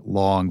day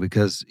long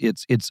because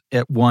it's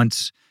at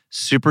once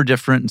super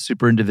different and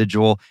super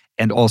individual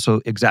and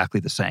also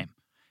exactly the same.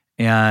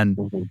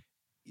 And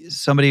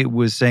somebody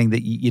was saying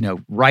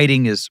that,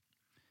 writing is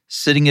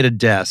sitting at a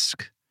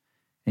desk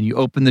and you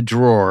open the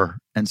drawer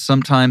and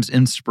sometimes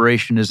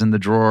inspiration is in the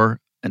drawer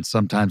and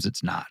sometimes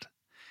it's not.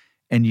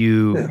 And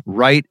you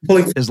write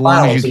as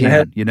long as you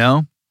can,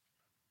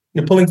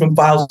 You're pulling from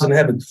files in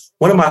heaven.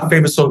 One of my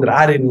favorite songs that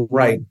I didn't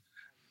write,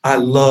 I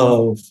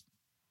love,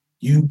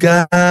 You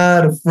Got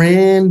a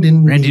Friend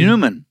in Me. Randy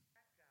Newman.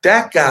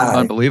 That guy.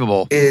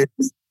 Unbelievable. Is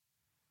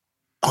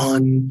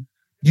on,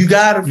 You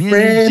Got a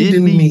Friend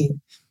in Me.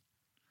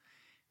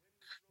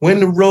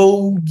 When the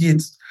road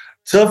gets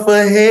tough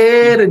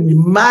ahead and you're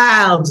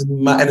miles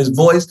and his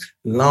voice,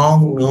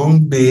 long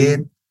on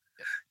bed.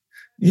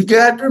 You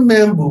got to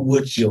remember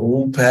what your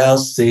old pal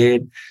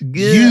said.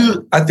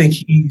 I think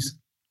he's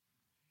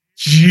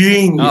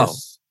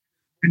genius.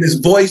 And his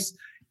voice,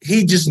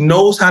 he just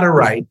knows how to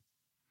write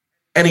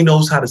and he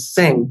knows how to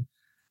sing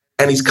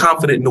and he's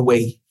confident in the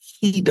way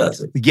he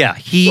does it. Yeah,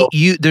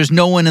 there's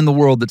no one in the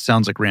world that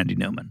sounds like Randy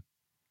Newman.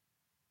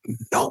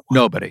 No.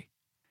 Nobody.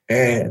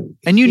 And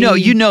you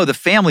know the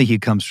family he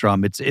comes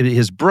from. It's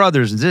his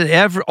brothers.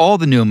 All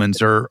the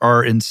Newmans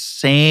are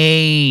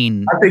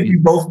insane. I think we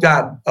both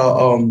got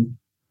a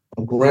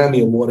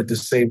Grammy Award at the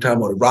same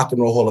time, or the Rock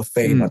and Roll Hall of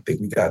Fame. I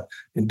think we got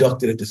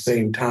inducted at the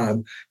same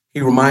time.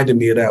 He reminded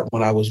me of that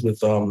when I was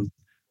with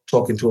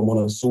talking to him on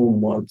a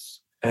Zoom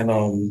once,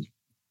 and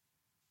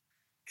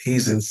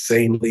he's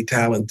insanely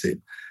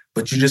talented.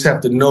 But you just have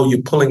to know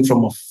you're pulling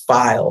from a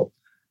file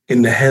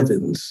in the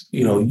heavens.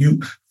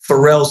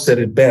 Pharrell said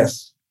it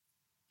best.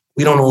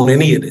 We don't own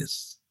any of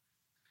this.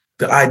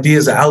 The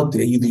ideas are out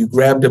there. Either you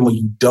grab them or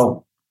you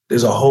don't.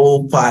 There's a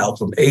whole file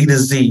from A to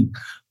Z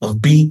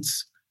of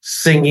beats,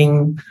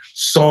 singing,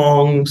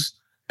 songs,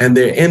 and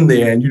they're in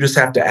there, and you just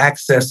have to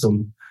access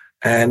them.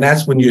 And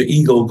that's when your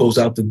ego goes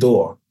out the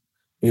door.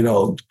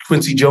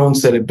 Quincy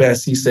Jones said it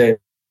best. He said,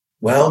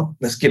 well,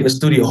 let's get in the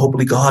studio.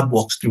 Hopefully God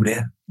walks through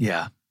there.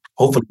 Yeah.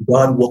 Hopefully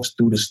God walks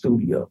through the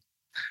studio.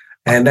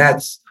 And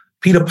that's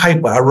Peter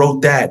Piper. I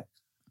wrote that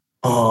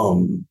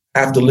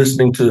after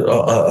listening to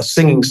a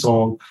singing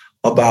song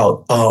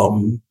about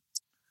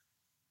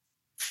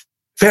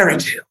fairy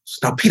tales.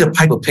 Now, Peter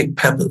Piper picked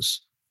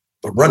peppers,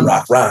 but Run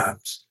Rock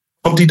rhymes.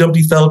 Humpty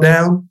Dumpty fell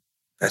down.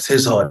 That's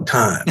his hard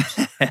times.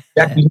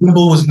 Jackie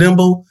Nimble was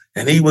nimble,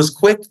 and he was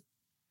quick,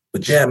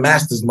 but Jam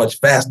Master's much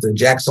faster.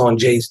 Jack's on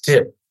Jay's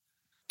tip.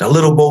 Now,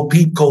 Little Bo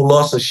Peep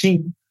lost a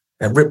sheep,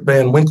 and Rip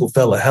Van Winkle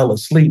fell a hell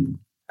asleep.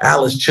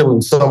 Alice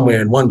chilling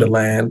somewhere in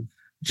Wonderland.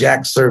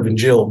 Jack serving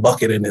Jill a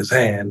bucket in his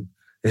hand.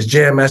 As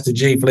Jam Master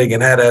Jay Flake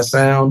and had that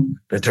sound,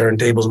 the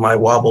turntables might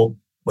wobble,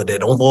 but they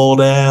don't fall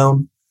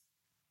down.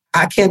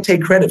 I can't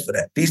take credit for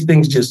that. These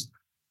things just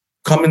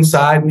come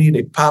inside me.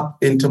 They pop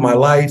into my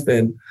life.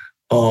 And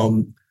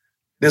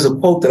there's a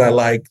quote that I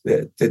like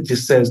that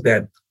just says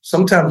that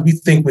sometimes we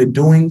think we're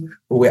doing,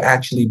 but we're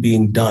actually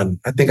being done.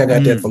 I think I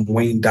got that from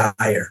Wayne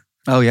Dyer.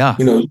 Oh, yeah.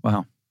 You know,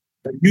 wow.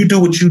 You do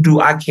what you do.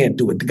 I can't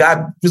do it.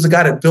 There's a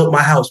guy that built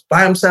my house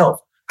by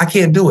himself. I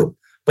can't do it.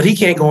 But he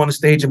can't go on the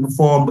stage and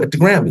perform at the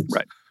Grammys.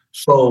 Right.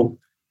 So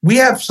we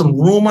have some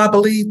room, I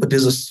believe, but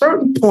there's a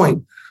certain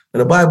point that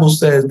the Bible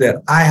says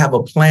that I have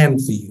a plan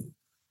for you.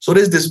 So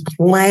there's this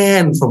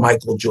plan for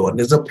Michael Jordan.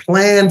 There's a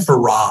plan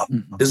for Rob.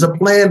 Mm-hmm. There's a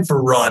plan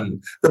for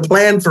Run. The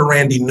plan for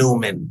Randy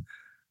Newman.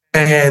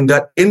 And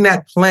in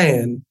that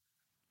plan,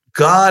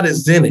 God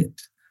is in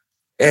it.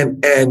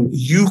 And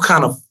you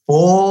kind of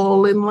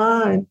fall in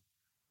line.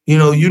 You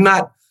know,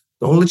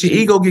 don't let your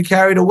ego get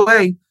carried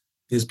away.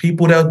 There's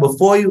people that are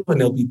before you and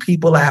there'll be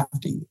people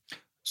after you.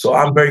 So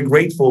I'm very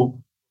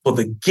grateful for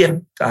the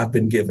gift I've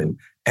been given.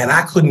 And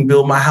I couldn't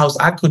build my house.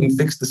 I couldn't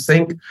fix the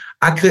sink.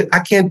 I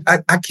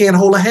can't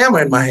hold a hammer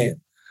in my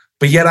hand.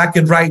 But yet I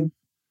could write,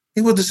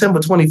 it was December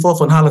 24th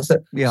on Holland.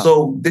 Yeah.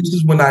 So this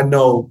is when I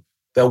know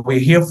that we're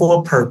here for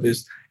a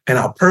purpose. And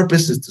our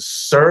purpose is to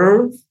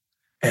serve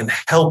and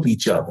help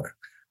each other.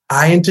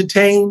 I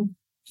entertain,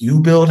 you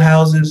build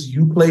houses,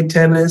 you play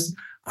tennis.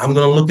 I'm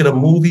going to look at a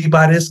movie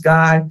by this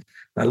guy.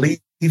 I leave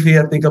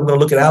here, I think I'm going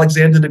to look at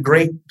Alexander the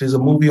Great. There's a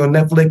movie on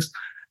Netflix.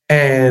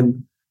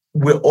 And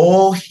we're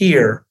all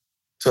here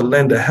to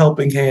lend a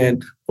helping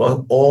hand for us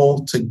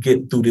all to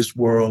get through this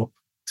world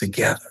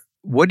together.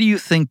 What do you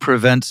think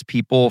prevents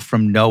people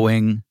from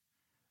knowing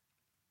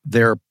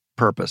their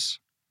purpose?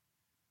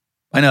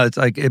 I know it's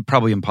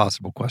probably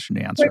impossible question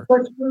to answer.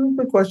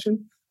 Good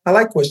question. I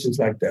like questions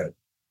like that.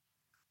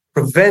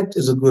 Prevent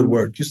is a good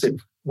word. You say,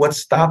 what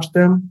stops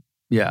them?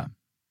 Yeah.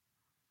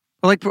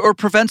 Or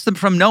prevents them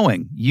from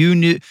knowing. You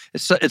knew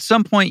at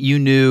some point you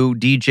knew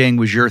DJing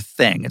was your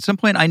thing. At some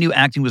point I knew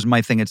acting was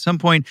my thing. At some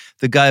point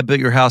the guy who built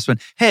your house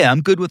went, "Hey,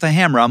 I'm good with a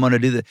hammer. I'm going to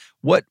do that."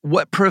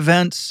 What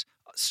prevents?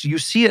 You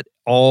see it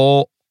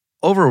all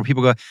over where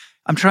people go,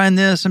 "I'm trying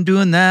this. I'm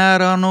doing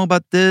that. I don't know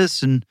about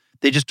this," and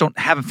they just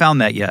haven't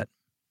found that yet.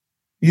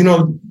 You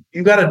know,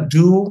 you got to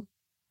do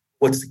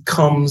what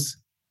comes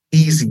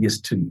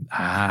easiest to you.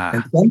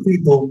 And some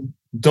people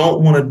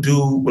don't want to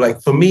do,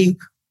 like for me.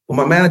 When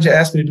my manager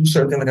asked me to do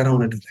certain things, I don't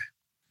want to do that.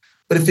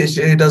 But if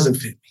it doesn't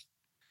fit me.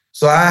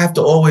 So I have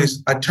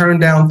to I turn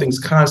down things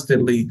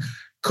constantly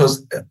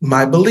because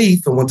my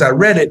belief, and once I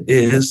read it,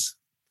 is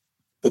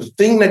the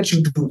thing that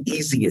you do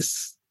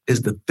easiest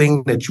is the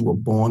thing that you were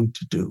born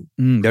to do.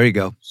 There you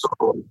go. So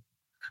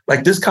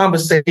like this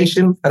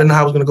conversation, I didn't know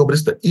how it was going to go, but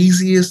it's the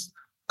easiest,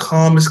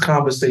 calmest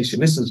conversation.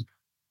 This is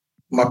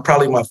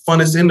probably my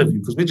funnest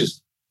interview because we're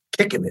just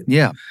kicking it.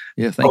 Yeah.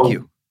 Thank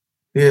you.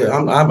 Yeah,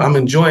 I'm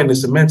enjoying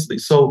this immensely.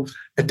 So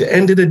at the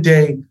end of the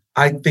day,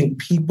 I think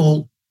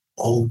people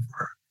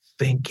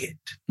overthink it.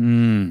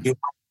 You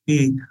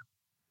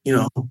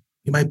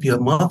might be a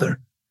mother,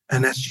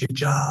 and that's your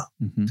job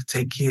to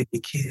take care of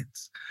your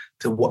kids,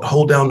 to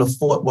hold down the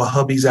fort while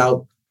hubby's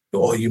out.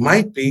 Or you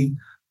might be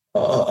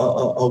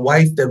a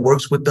wife that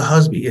works with the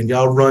husband, and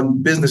y'all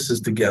run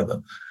businesses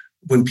together.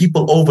 When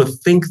people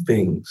overthink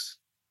things,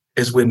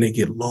 is when they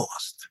get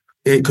lost.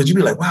 Because you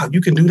be like, "Wow,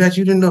 you can do that?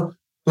 You didn't know."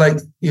 Like,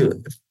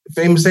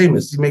 Famous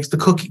Amos, he makes the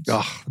cookies.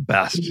 Oh, the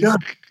best. Yeah.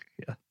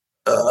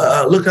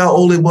 Look how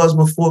old it was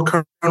before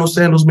Colonel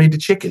Sanders made the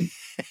chicken.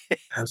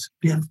 That's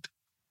a gift.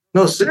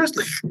 No,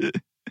 seriously.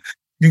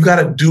 You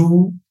got to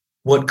do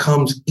what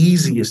comes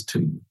easiest to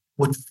you,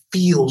 what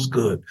feels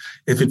good.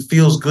 If it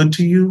feels good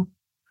to you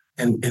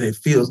and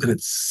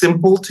it's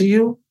simple to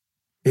you,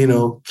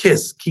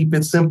 KISS, keep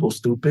it simple,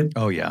 stupid.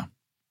 Oh, yeah.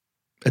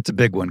 It's a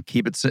big one.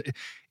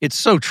 It's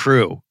so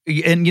true.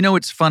 And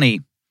it's funny.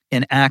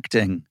 In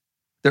acting,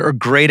 there are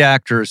great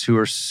actors who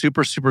are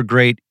super, super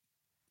great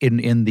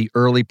in the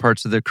early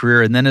parts of their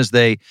career. And then as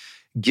they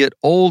get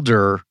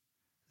older,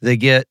 they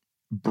get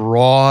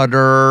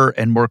broader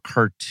and more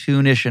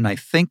cartoonish. And I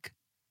think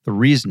the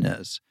reason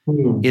is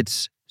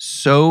it's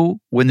so,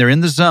 when they're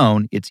in the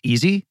zone, it's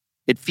easy.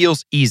 It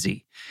feels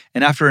easy.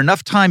 And after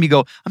enough time, you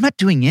go, "I'm not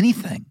doing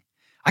anything.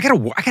 I gotta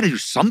do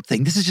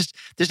something. This is just,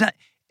 there's not,"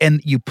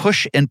 and you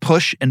push and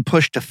push and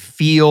push to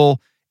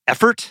feel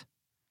effort.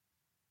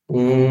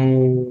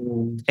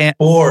 And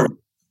bored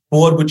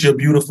with your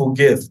beautiful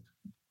gift.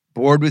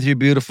 Bored with your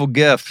beautiful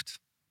gift.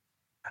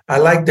 I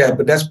like that,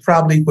 but that's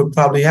probably what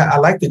probably. I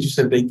like that you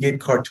said they get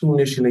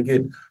cartoonish and they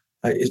get.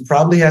 It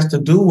probably has to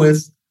do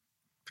with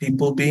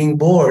people being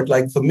bored.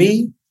 Like for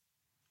me,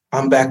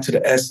 I'm back to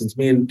the essence.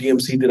 Me and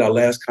DMC did our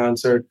last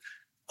concert.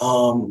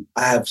 I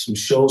have some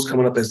shows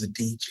coming up as a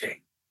DJ.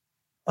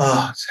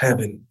 It's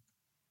heaven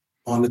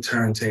on the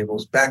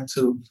turntables. Back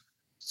to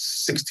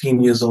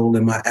 16 years old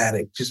in my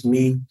attic. Just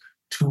me,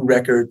 2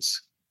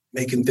 records,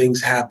 making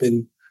things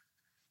happen.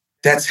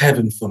 That's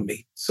heaven for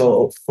me.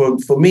 So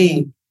for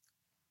me,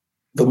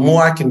 the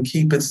more I can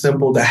keep it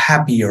simple, the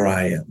happier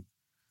I am.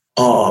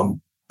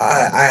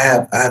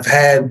 I've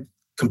had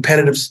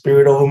competitive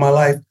spirit over my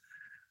life.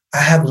 I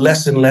have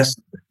less and less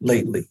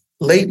lately.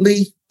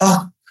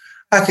 I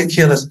could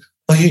kill us.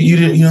 Oh,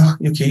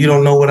 you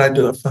don't know what I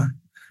do.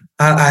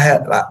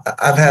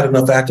 I've had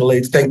enough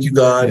accolades. Thank you,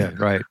 God. Yeah,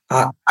 right.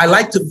 I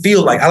like to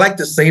feel like I like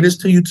to say this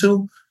to you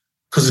too,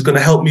 because it's going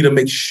to help me to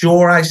make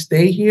sure I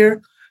stay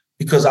here.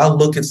 Because I'll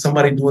look at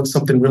somebody doing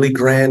something really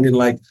grand and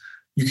like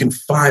you can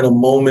find a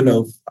moment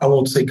of, I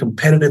won't say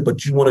competitive,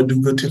 but you want to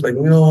do good too. Like,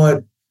 you know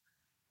what?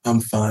 I'm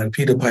fine.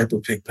 Peter Piper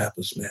picked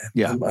peppers, man.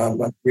 Yeah. I'm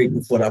great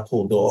with what I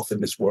pulled off in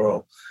this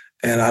world.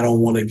 And I don't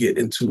want to get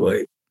into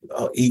a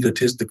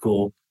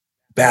egotistical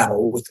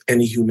battle with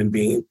any human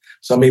being.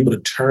 So I'm able to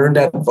turn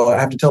that, I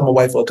have to tell my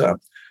wife all the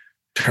time,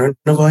 turn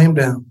the volume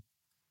down,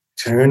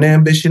 turn the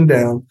ambition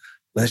down.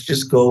 Let's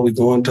just go. We're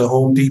going to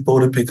Home Depot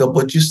to pick up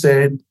what you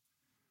said.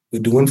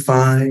 We're doing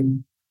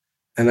fine.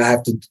 And I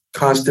have to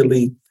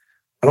constantly,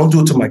 I don't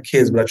do it to my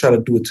kids, but I try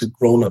to do it to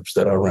grownups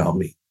that are around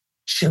me.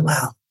 Chill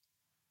out.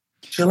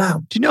 Chill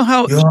out. Do you know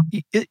how,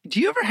 do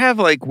you ever have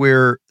like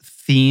where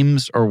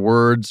themes or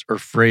words or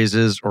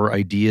phrases or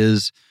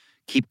ideas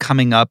keep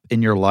coming up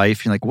in your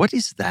life? You're like, what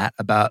is that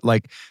about?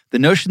 Like the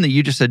notion that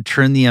you just said,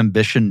 turn the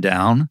ambition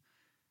down.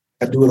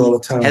 I do it all the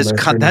time.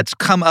 That's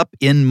come up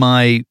in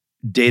my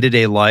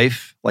day-to-day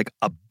life like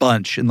a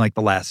bunch in like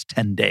the last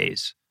 10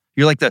 days.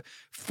 You're like the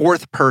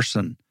 4th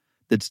person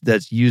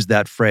that's used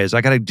that phrase.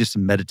 I got to do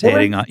some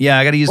meditating on. Yeah,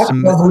 I got to use some.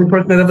 I'm the only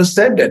person that ever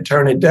said that.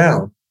 Turn it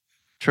down.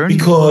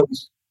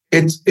 Because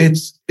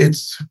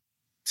it's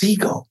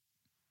ego.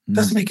 It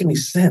doesn't make any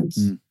sense.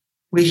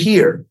 We're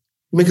here.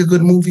 Make a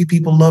good movie,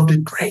 people loved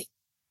it, great.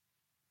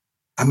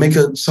 I make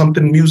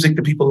something music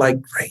that people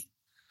like, great.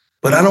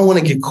 But I don't want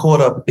to get caught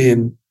up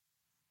in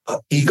an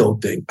ego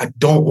thing. I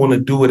don't want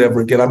to do it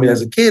ever again. I mean,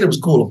 as a kid, it was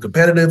cool. I'm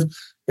competitive.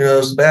 You know,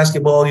 it's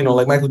basketball, you know,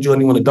 like Michael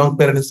Jordan, you want to dunk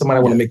better than somebody,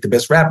 I want to make the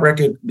best rap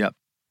record. Yep.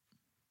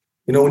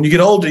 You know, when you get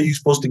older, you're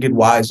supposed to get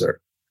wiser.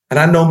 And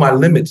I know my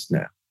limits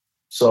now.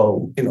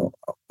 So, you know,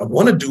 I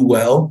want to do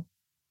well,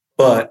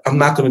 but I'm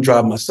not going to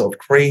drive myself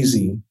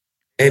crazy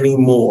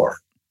anymore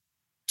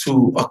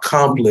to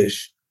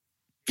accomplish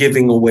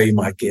giving away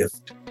my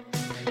gift.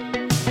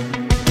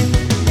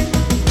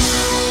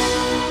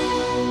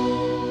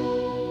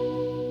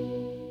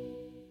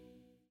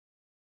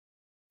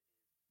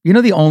 You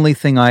know the only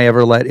thing I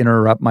ever let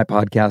interrupt my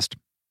podcast?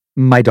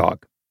 My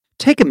dog.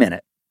 Take a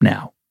minute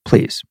now,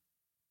 please.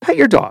 Pet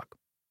your dog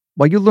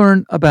while you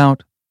learn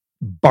about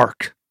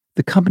Bark,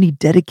 the company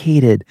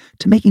dedicated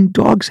to making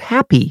dogs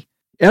happy.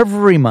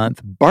 Every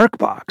month,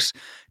 BarkBox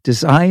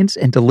designs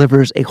and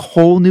delivers a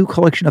whole new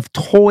collection of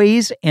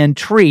toys and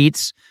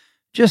treats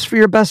just for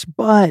your best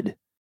bud.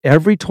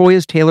 Every toy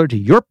is tailored to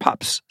your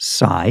pup's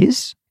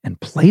size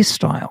and play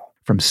style.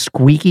 From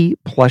squeaky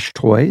plush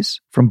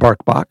toys from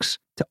BarkBox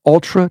to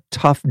ultra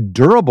tough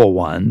durable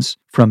ones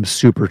from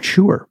Super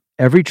Chewer.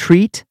 Every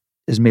treat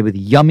is made with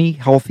yummy,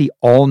 healthy,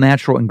 all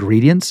natural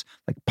ingredients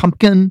like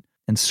pumpkin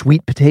and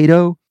sweet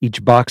potato.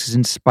 Each box is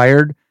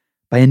inspired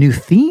by a new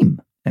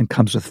theme and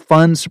comes with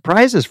fun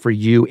surprises for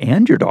you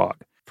and your dog.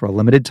 For a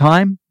limited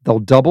time, they'll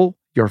double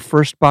your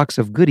first box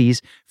of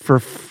goodies for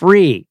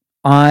free.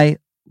 I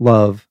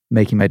love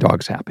making my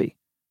dogs happy.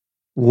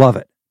 Love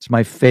it. It's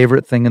my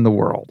favorite thing in the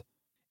world.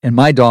 And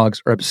my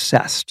dogs are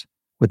obsessed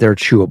with their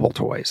chewable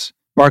toys.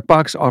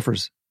 BarkBox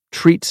offers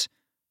treats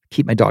that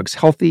keep my dogs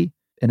healthy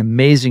and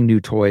amazing new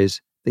toys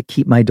that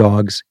keep my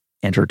dogs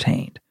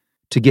entertained.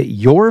 To get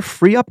your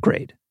free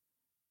upgrade,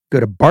 go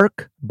to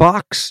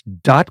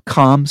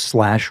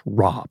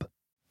barkbox.com/Rob.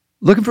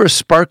 Looking for a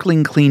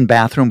sparkling clean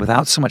bathroom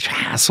without so much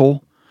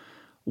hassle?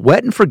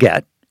 Wet and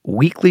Forget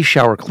Weekly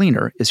Shower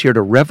Cleaner is here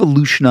to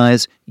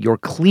revolutionize your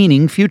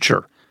cleaning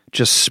future.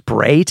 Just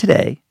spray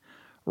today,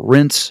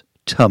 rinse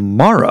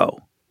tomorrow,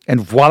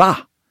 and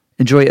voila!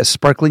 Enjoy a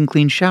sparkling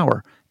clean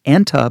shower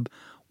and tub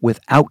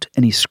without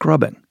any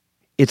scrubbing.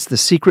 It's the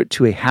secret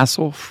to a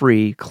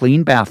hassle-free,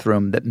 clean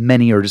bathroom that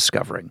many are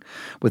discovering.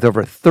 With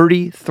over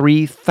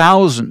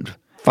 33,000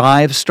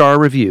 5-star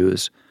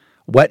reviews,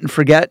 Wet and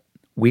Forget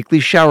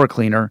Weekly Shower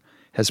Cleaner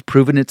has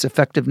proven its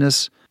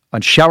effectiveness on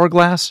shower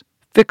glass,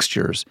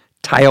 fixtures,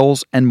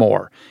 tiles, and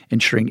more,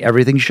 ensuring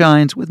everything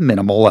shines with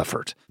minimal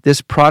effort. This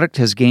product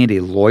has gained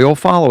a loyal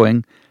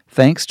following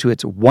thanks to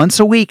its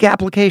once-a-week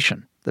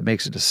application that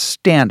makes it a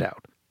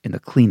standout in the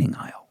cleaning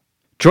aisle.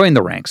 Join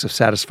the ranks of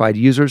satisfied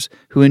users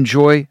who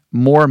enjoy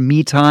more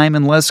me time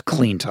and less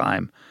clean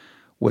time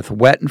with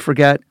Wet and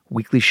Forget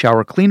Weekly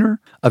Shower Cleaner,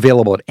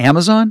 available at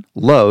Amazon,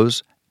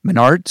 Lowe's,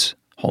 Menards,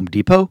 Home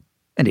Depot,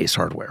 and Ace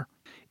Hardware.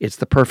 It's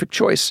the perfect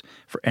choice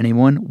for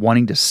anyone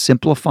wanting to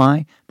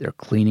simplify their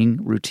cleaning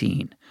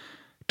routine.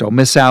 Don't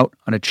miss out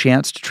on a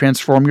chance to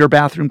transform your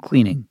bathroom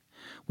cleaning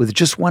with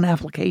just one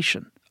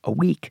application a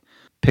week.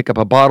 Pick up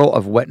a bottle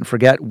of Wet and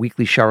Forget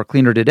Weekly Shower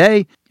Cleaner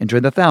today and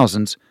join the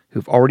thousands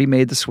who've already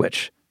made the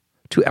switch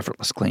to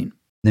effortless clean.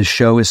 This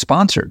show is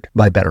sponsored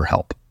by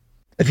BetterHelp.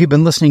 If you've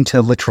been listening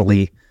to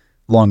Literally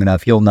long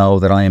enough, you'll know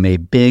that I am a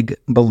big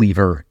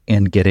believer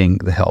in getting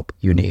the help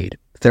you need.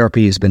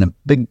 Therapy has been a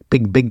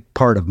big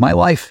part of my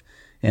life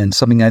and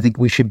something I think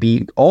we should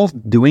be all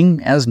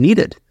doing as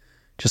needed,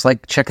 just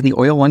like checking the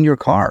oil on your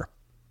car.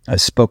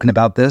 I've spoken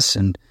about this,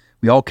 and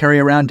we all carry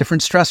around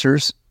different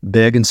stressors,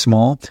 big and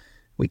small.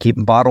 We keep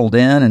them bottled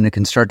in, and it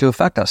can start to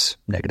affect us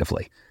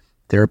negatively.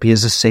 Therapy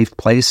is a safe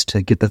place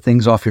to get the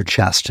things off your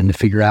chest and to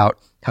figure out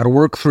how to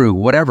work through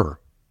whatever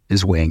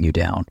is weighing you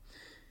down.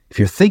 If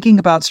you're thinking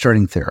about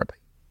starting therapy,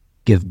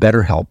 give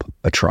BetterHelp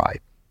a try.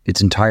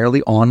 It's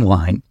entirely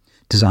online,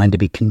 designed to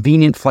be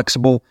convenient,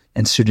 flexible,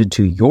 and suited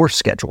to your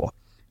schedule.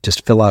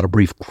 Just fill out a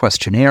brief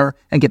questionnaire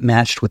and get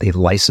matched with a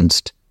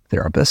licensed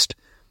therapist,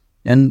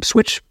 and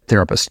switch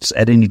therapists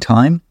at any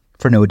time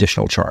for no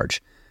additional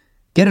charge.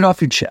 Get it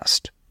off your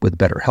chest with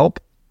BetterHelp.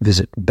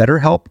 Visit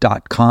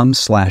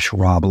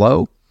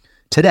betterhelp.com/RobLowe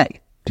today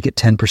to get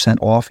 10%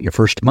 off your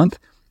first month.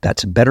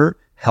 That's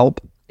BetterHelp,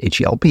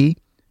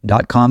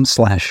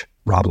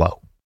 HELP.com/RobLowe.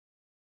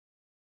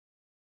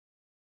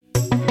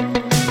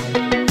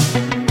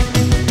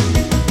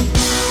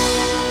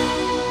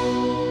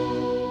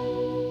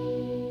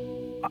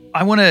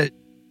 I want to,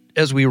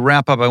 as we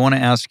wrap up, I want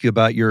to ask you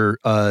about your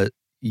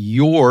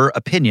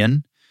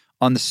opinion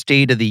on the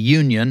state of the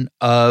union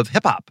of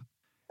hip hop.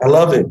 I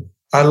love it.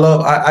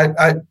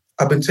 I've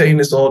been saying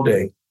this all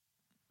day.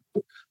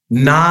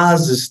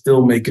 Nas is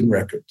still making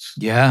records.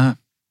 Yeah.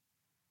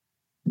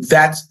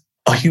 That's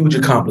a huge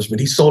accomplishment.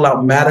 He sold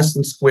out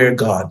Madison Square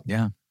Garden.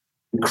 Yeah.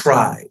 And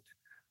cried.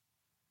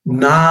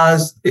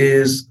 Nas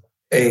is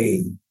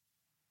a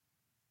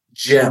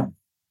gem.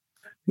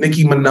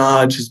 Nicki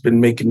Minaj has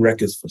been making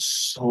records for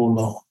so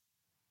long.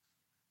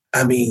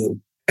 I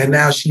mean, and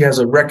now she has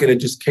a record that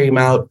just came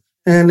out.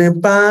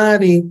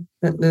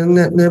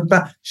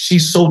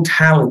 She's so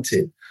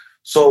talented.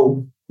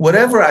 So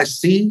whatever I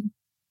see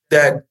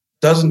that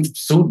doesn't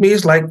suit me,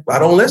 it's like, I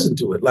don't listen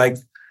to it. Like,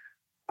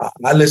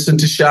 I listen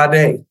to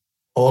Sade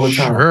all the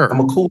time. Sure. I'm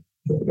a cool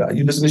guy.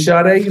 You listen to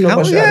Sade? You know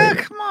about Sade? Yeah,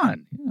 come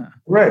on. Yeah.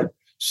 Right.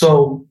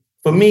 So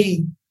for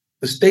me,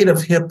 the state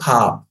of hip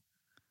hop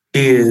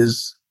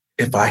is,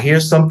 if I hear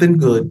something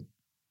good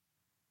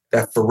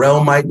that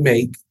Pharrell might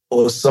make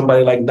or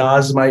somebody like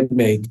Nas might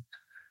make,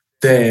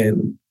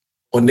 then,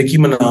 or Nicki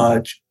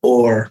Minaj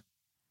or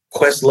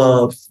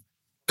Questlove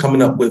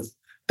coming up with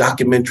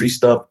documentary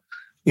stuff,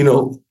 you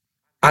know,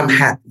 I'm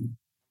happy.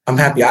 I'm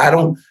happy. I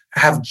don't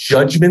have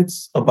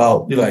judgments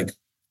about, you're like,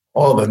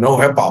 oh, the no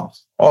hip hop.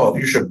 Oh,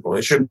 it should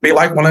be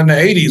like one in the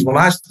 80s when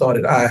I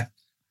started. I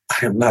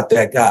am not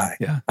that guy.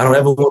 Yeah. I don't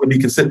ever want to be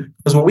considered.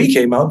 Because when we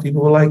came out,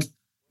 people were like,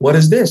 what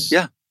is this?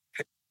 Yeah.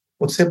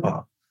 What's hip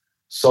hop?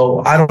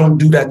 So I don't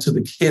do that to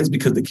the kids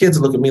because the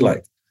kids look at me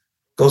like,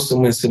 go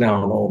somewhere and sit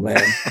down, old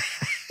man.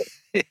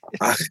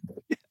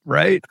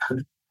 Right.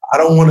 I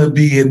don't want to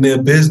be in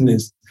their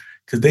business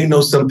because they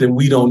know something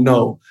we don't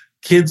know.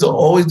 Kids are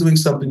always doing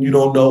something you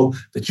don't know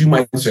that you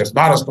might say, it's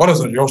not as good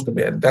as it used to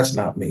be. That's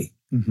not me.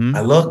 Mm-hmm.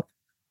 I look,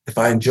 if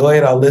I enjoy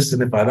it, I'll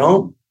listen. If I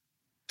don't,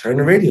 turn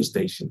the radio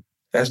station.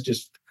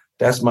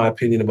 That's my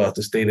opinion about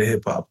the state of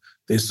hip hop.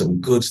 There's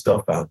some good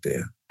stuff out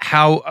there.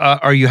 How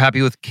are you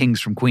happy with Kings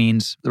from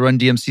Queens, the Run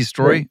DMC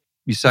story? Great.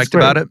 You psyched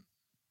about it?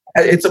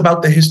 It's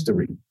about the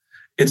history.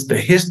 It's the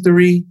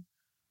history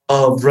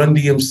of Run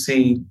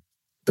DMC.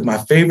 My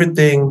favorite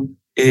thing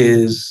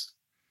is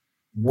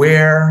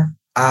where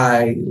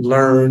I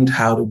learned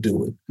how to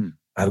do it.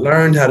 I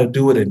learned how to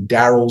do it in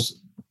Daryl's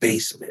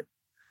basement.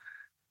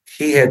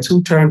 He had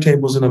 2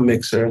 turntables and a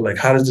mixer. Like,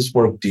 how does this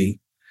work, D?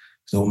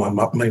 So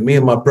me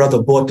and my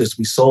brother bought this.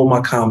 We sold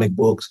my comic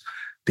books.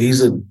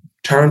 These are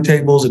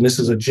turntables, and this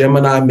is a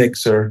Gemini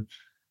mixer.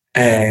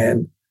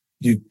 And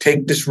you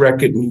take this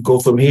record and you go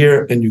from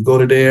here and you go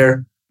to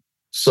there.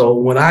 So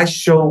when I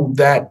show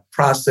that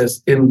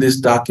process in this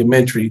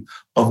documentary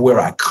of where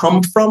I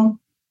come from,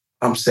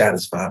 I'm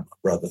satisfied, my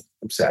brother.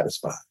 I'm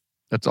satisfied.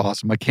 That's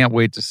awesome. I can't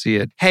wait to see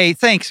it. Hey,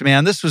 thanks,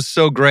 man. This was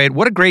so great.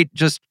 What a great,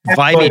 just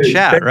vibey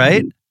chat,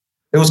 right?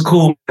 It was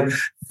cool, man.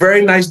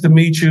 Very nice to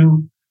meet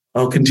you.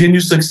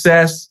 Continue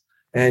success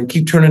and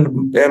keep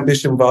turning the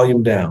ambition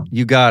volume down.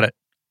 You got it.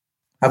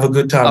 Have a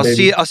good time,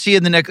 baby. I'll see you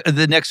in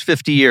the next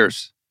 50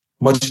 years.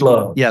 Much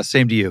love. Yeah,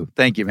 same to you.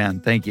 Thank you, man.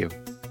 Thank you.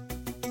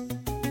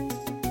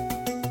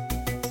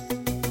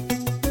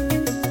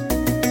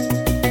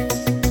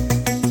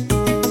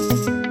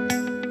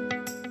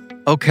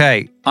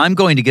 Okay, I'm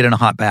going to get in a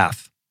hot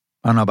bath.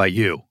 I don't know about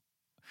you.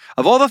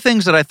 Of all the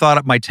things that I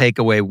thought my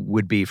takeaway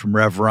would be from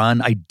Rev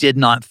Run, I did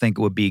not think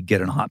it would be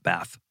get in a hot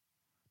bath.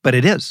 But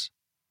it is.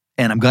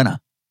 And I'm gonna.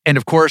 And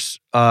of course,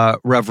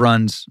 Rev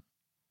Run's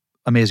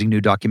amazing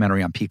new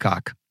documentary on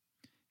Peacock,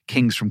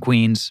 Kings from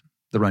Queens,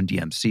 the Run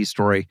DMC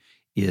story,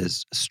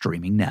 is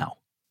streaming now.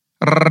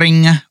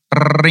 Ring,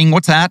 ring,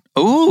 what's that?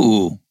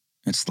 Oh,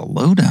 it's the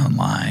lowdown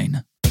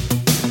line.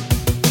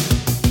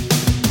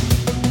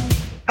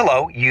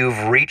 Hello,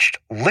 you've reached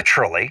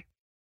literally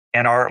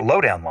in our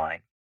lowdown line,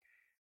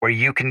 where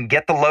you can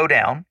get the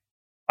lowdown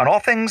on all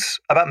things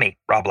about me,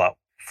 Rob Lowe.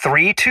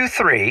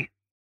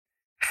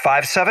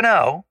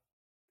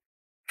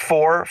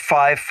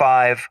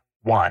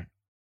 323-570-4551.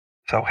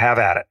 So have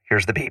at it.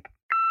 Here's the beep.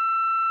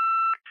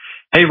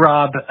 Hey,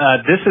 Rob.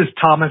 This is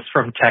Thomas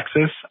from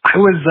Texas. I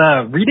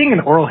was reading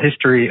an oral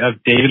history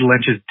of David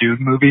Lynch's Dune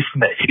movie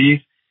from the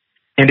 80s,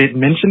 and it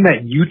mentioned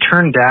that you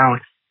turned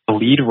down the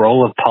lead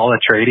role of Paul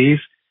Atreides,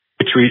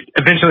 which we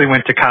eventually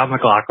went to Kyle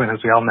MacLachlan, as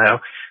we all know.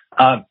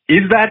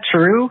 Is that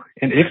true?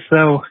 And if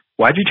so,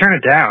 why'd you turn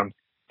it down?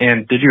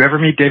 And did you ever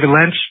meet David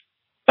Lynch?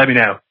 Let me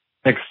know.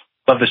 Thanks.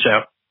 Love the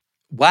show.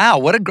 Wow,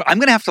 I'm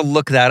going to have to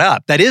look that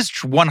up. That is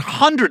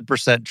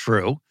 100%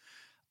 true.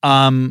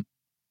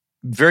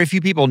 Very few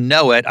people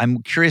know it.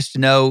 I'm curious to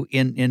know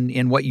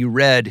in what you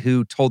read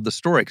who told the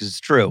story, because it's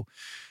true.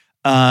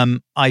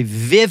 I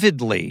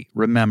vividly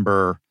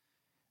remember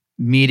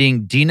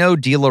meeting Dino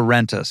De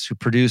Laurentiis, who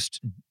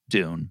produced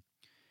Dune.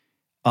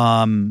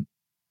 And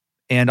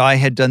I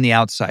had done The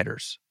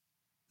Outsiders.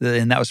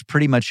 And that was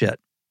pretty much it.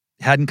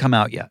 It hadn't come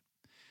out yet.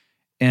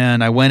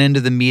 And I went into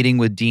the meeting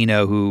with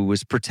Dino, who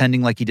was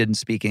pretending like he didn't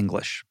speak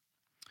English.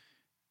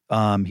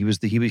 Dino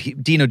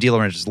De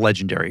Laurentiis,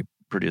 legendary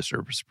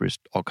producer, produced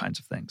all kinds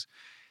of things.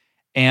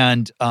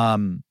 And I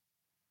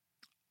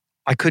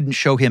couldn't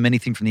show him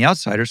anything from The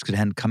Outsiders because it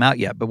hadn't come out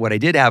yet. But what I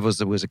did have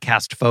was a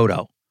cast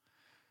photo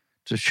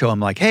to show him,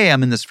 like, hey,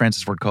 I'm in this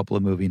Francis Ford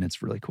Coppola movie and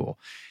it's really cool.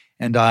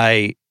 And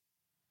I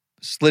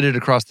slid it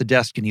across the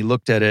desk and he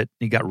looked at it and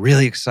he got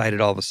really excited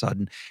all of a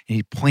sudden and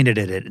he pointed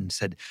at it and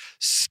said,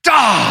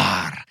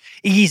 "Star!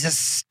 He's a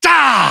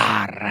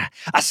star!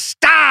 A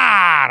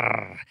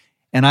star!"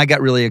 And I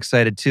got really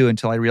excited too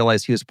until I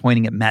realized he was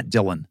pointing at Matt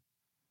Dillon.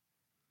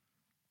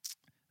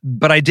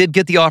 But I did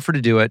get the offer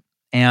to do it.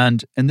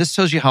 And this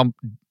tells you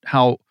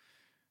how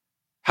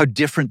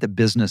different the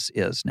business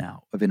is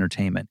now of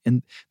entertainment.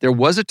 And there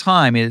was a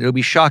time, and it'll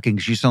be shocking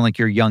because you sound like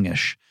you're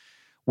youngish,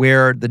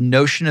 where the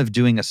notion of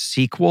doing a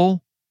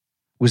sequel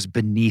was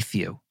beneath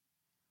you.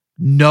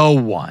 No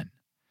one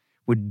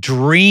would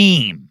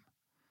dream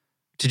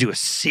to do a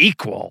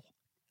sequel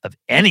of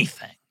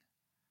anything.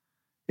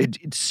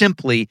 It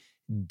simply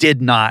did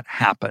not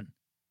happen.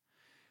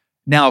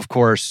 Now, of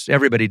course,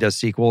 everybody does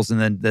sequels, and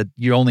then that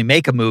you only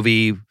make a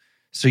movie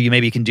so you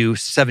maybe can do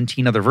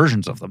 17 other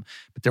versions of them.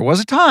 But there was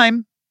a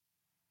time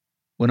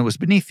when it was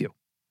beneath you.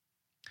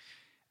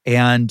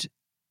 And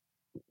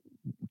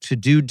to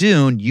do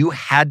Dune, you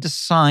had to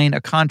sign a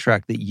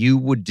contract that you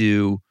would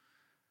do,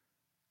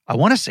 I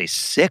want to say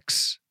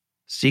 6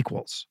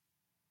 sequels.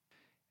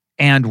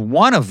 And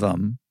one of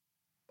them,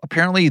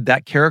 apparently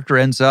that character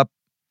ends up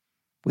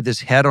with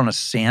his head on a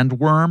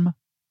sandworm.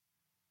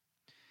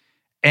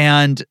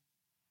 And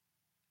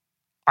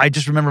I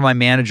just remember my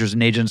managers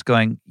and agents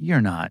going, you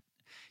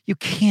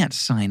can't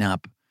sign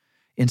up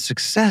in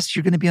success.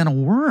 You're going to be on a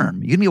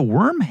worm. You're going to be a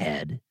worm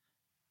head.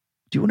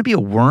 Do you want to be a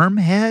worm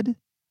head?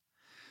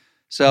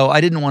 So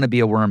I didn't want to be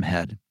a worm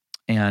head,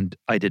 and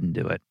I didn't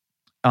do it.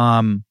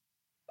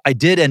 I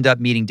did end up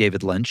meeting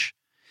David Lynch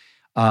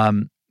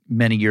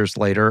many years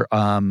later,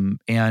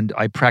 and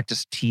I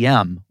practiced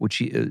TM,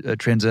 which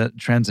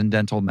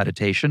transcendental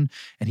meditation,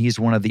 and he's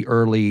one of the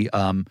early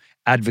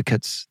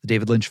advocates. The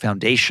David Lynch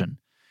Foundation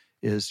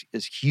is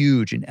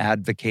huge in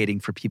advocating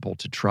for people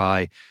to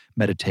try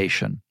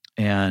meditation,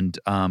 and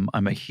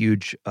I'm a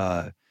huge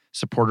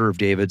supporter of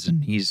David's,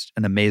 and he's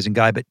an amazing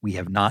guy, but we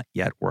have not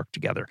yet worked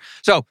together.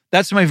 So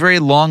that's my very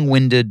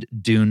long-winded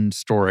Dune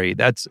story.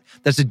 That's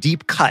a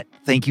deep cut.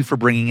 Thank you for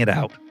bringing it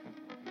out.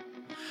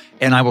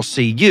 And I will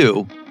see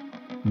you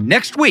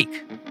next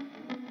week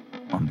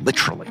on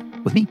Literally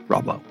with me,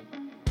 Rob Lowe.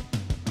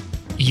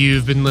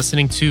 You've been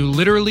listening to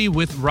Literally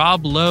with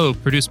Rob Lowe,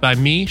 produced by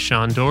me,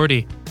 Sean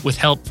Doherty, with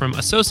help from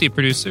associate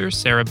producer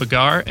Sarah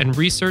Bagar and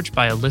research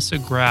by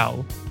Alyssa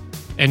Grau.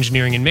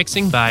 Engineering and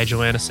mixing by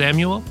Joanna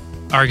Samuel.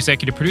 Our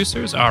executive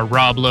producers are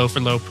Rob Lowe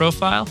for Low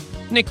Profile,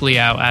 Nick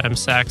Liao, Adam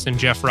Sachs, and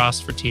Jeff Ross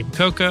for Team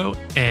Coco,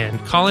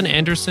 and Colin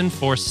Anderson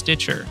for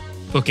Stitcher.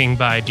 Booking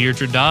by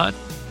Deirdre Dodd.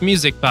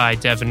 Music by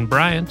Devin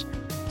Bryant.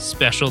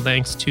 Special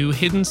thanks to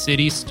Hidden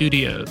City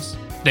Studios.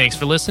 Thanks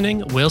for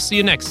listening. We'll see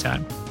you next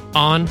time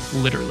on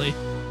Literally.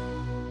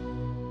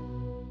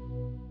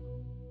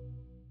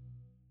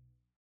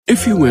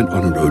 If you went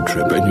on a road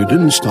trip and you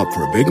didn't stop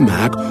for a Big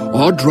Mac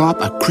or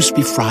drop a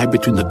crispy fry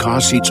between the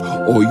car seats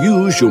or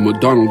use your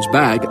McDonald's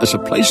bag as a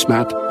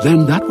placemat,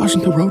 then that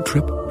wasn't a road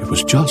trip. It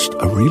was just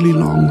a really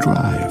long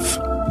drive.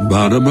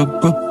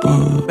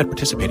 Ba-da-ba-ba-ba. At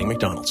participating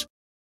McDonald's.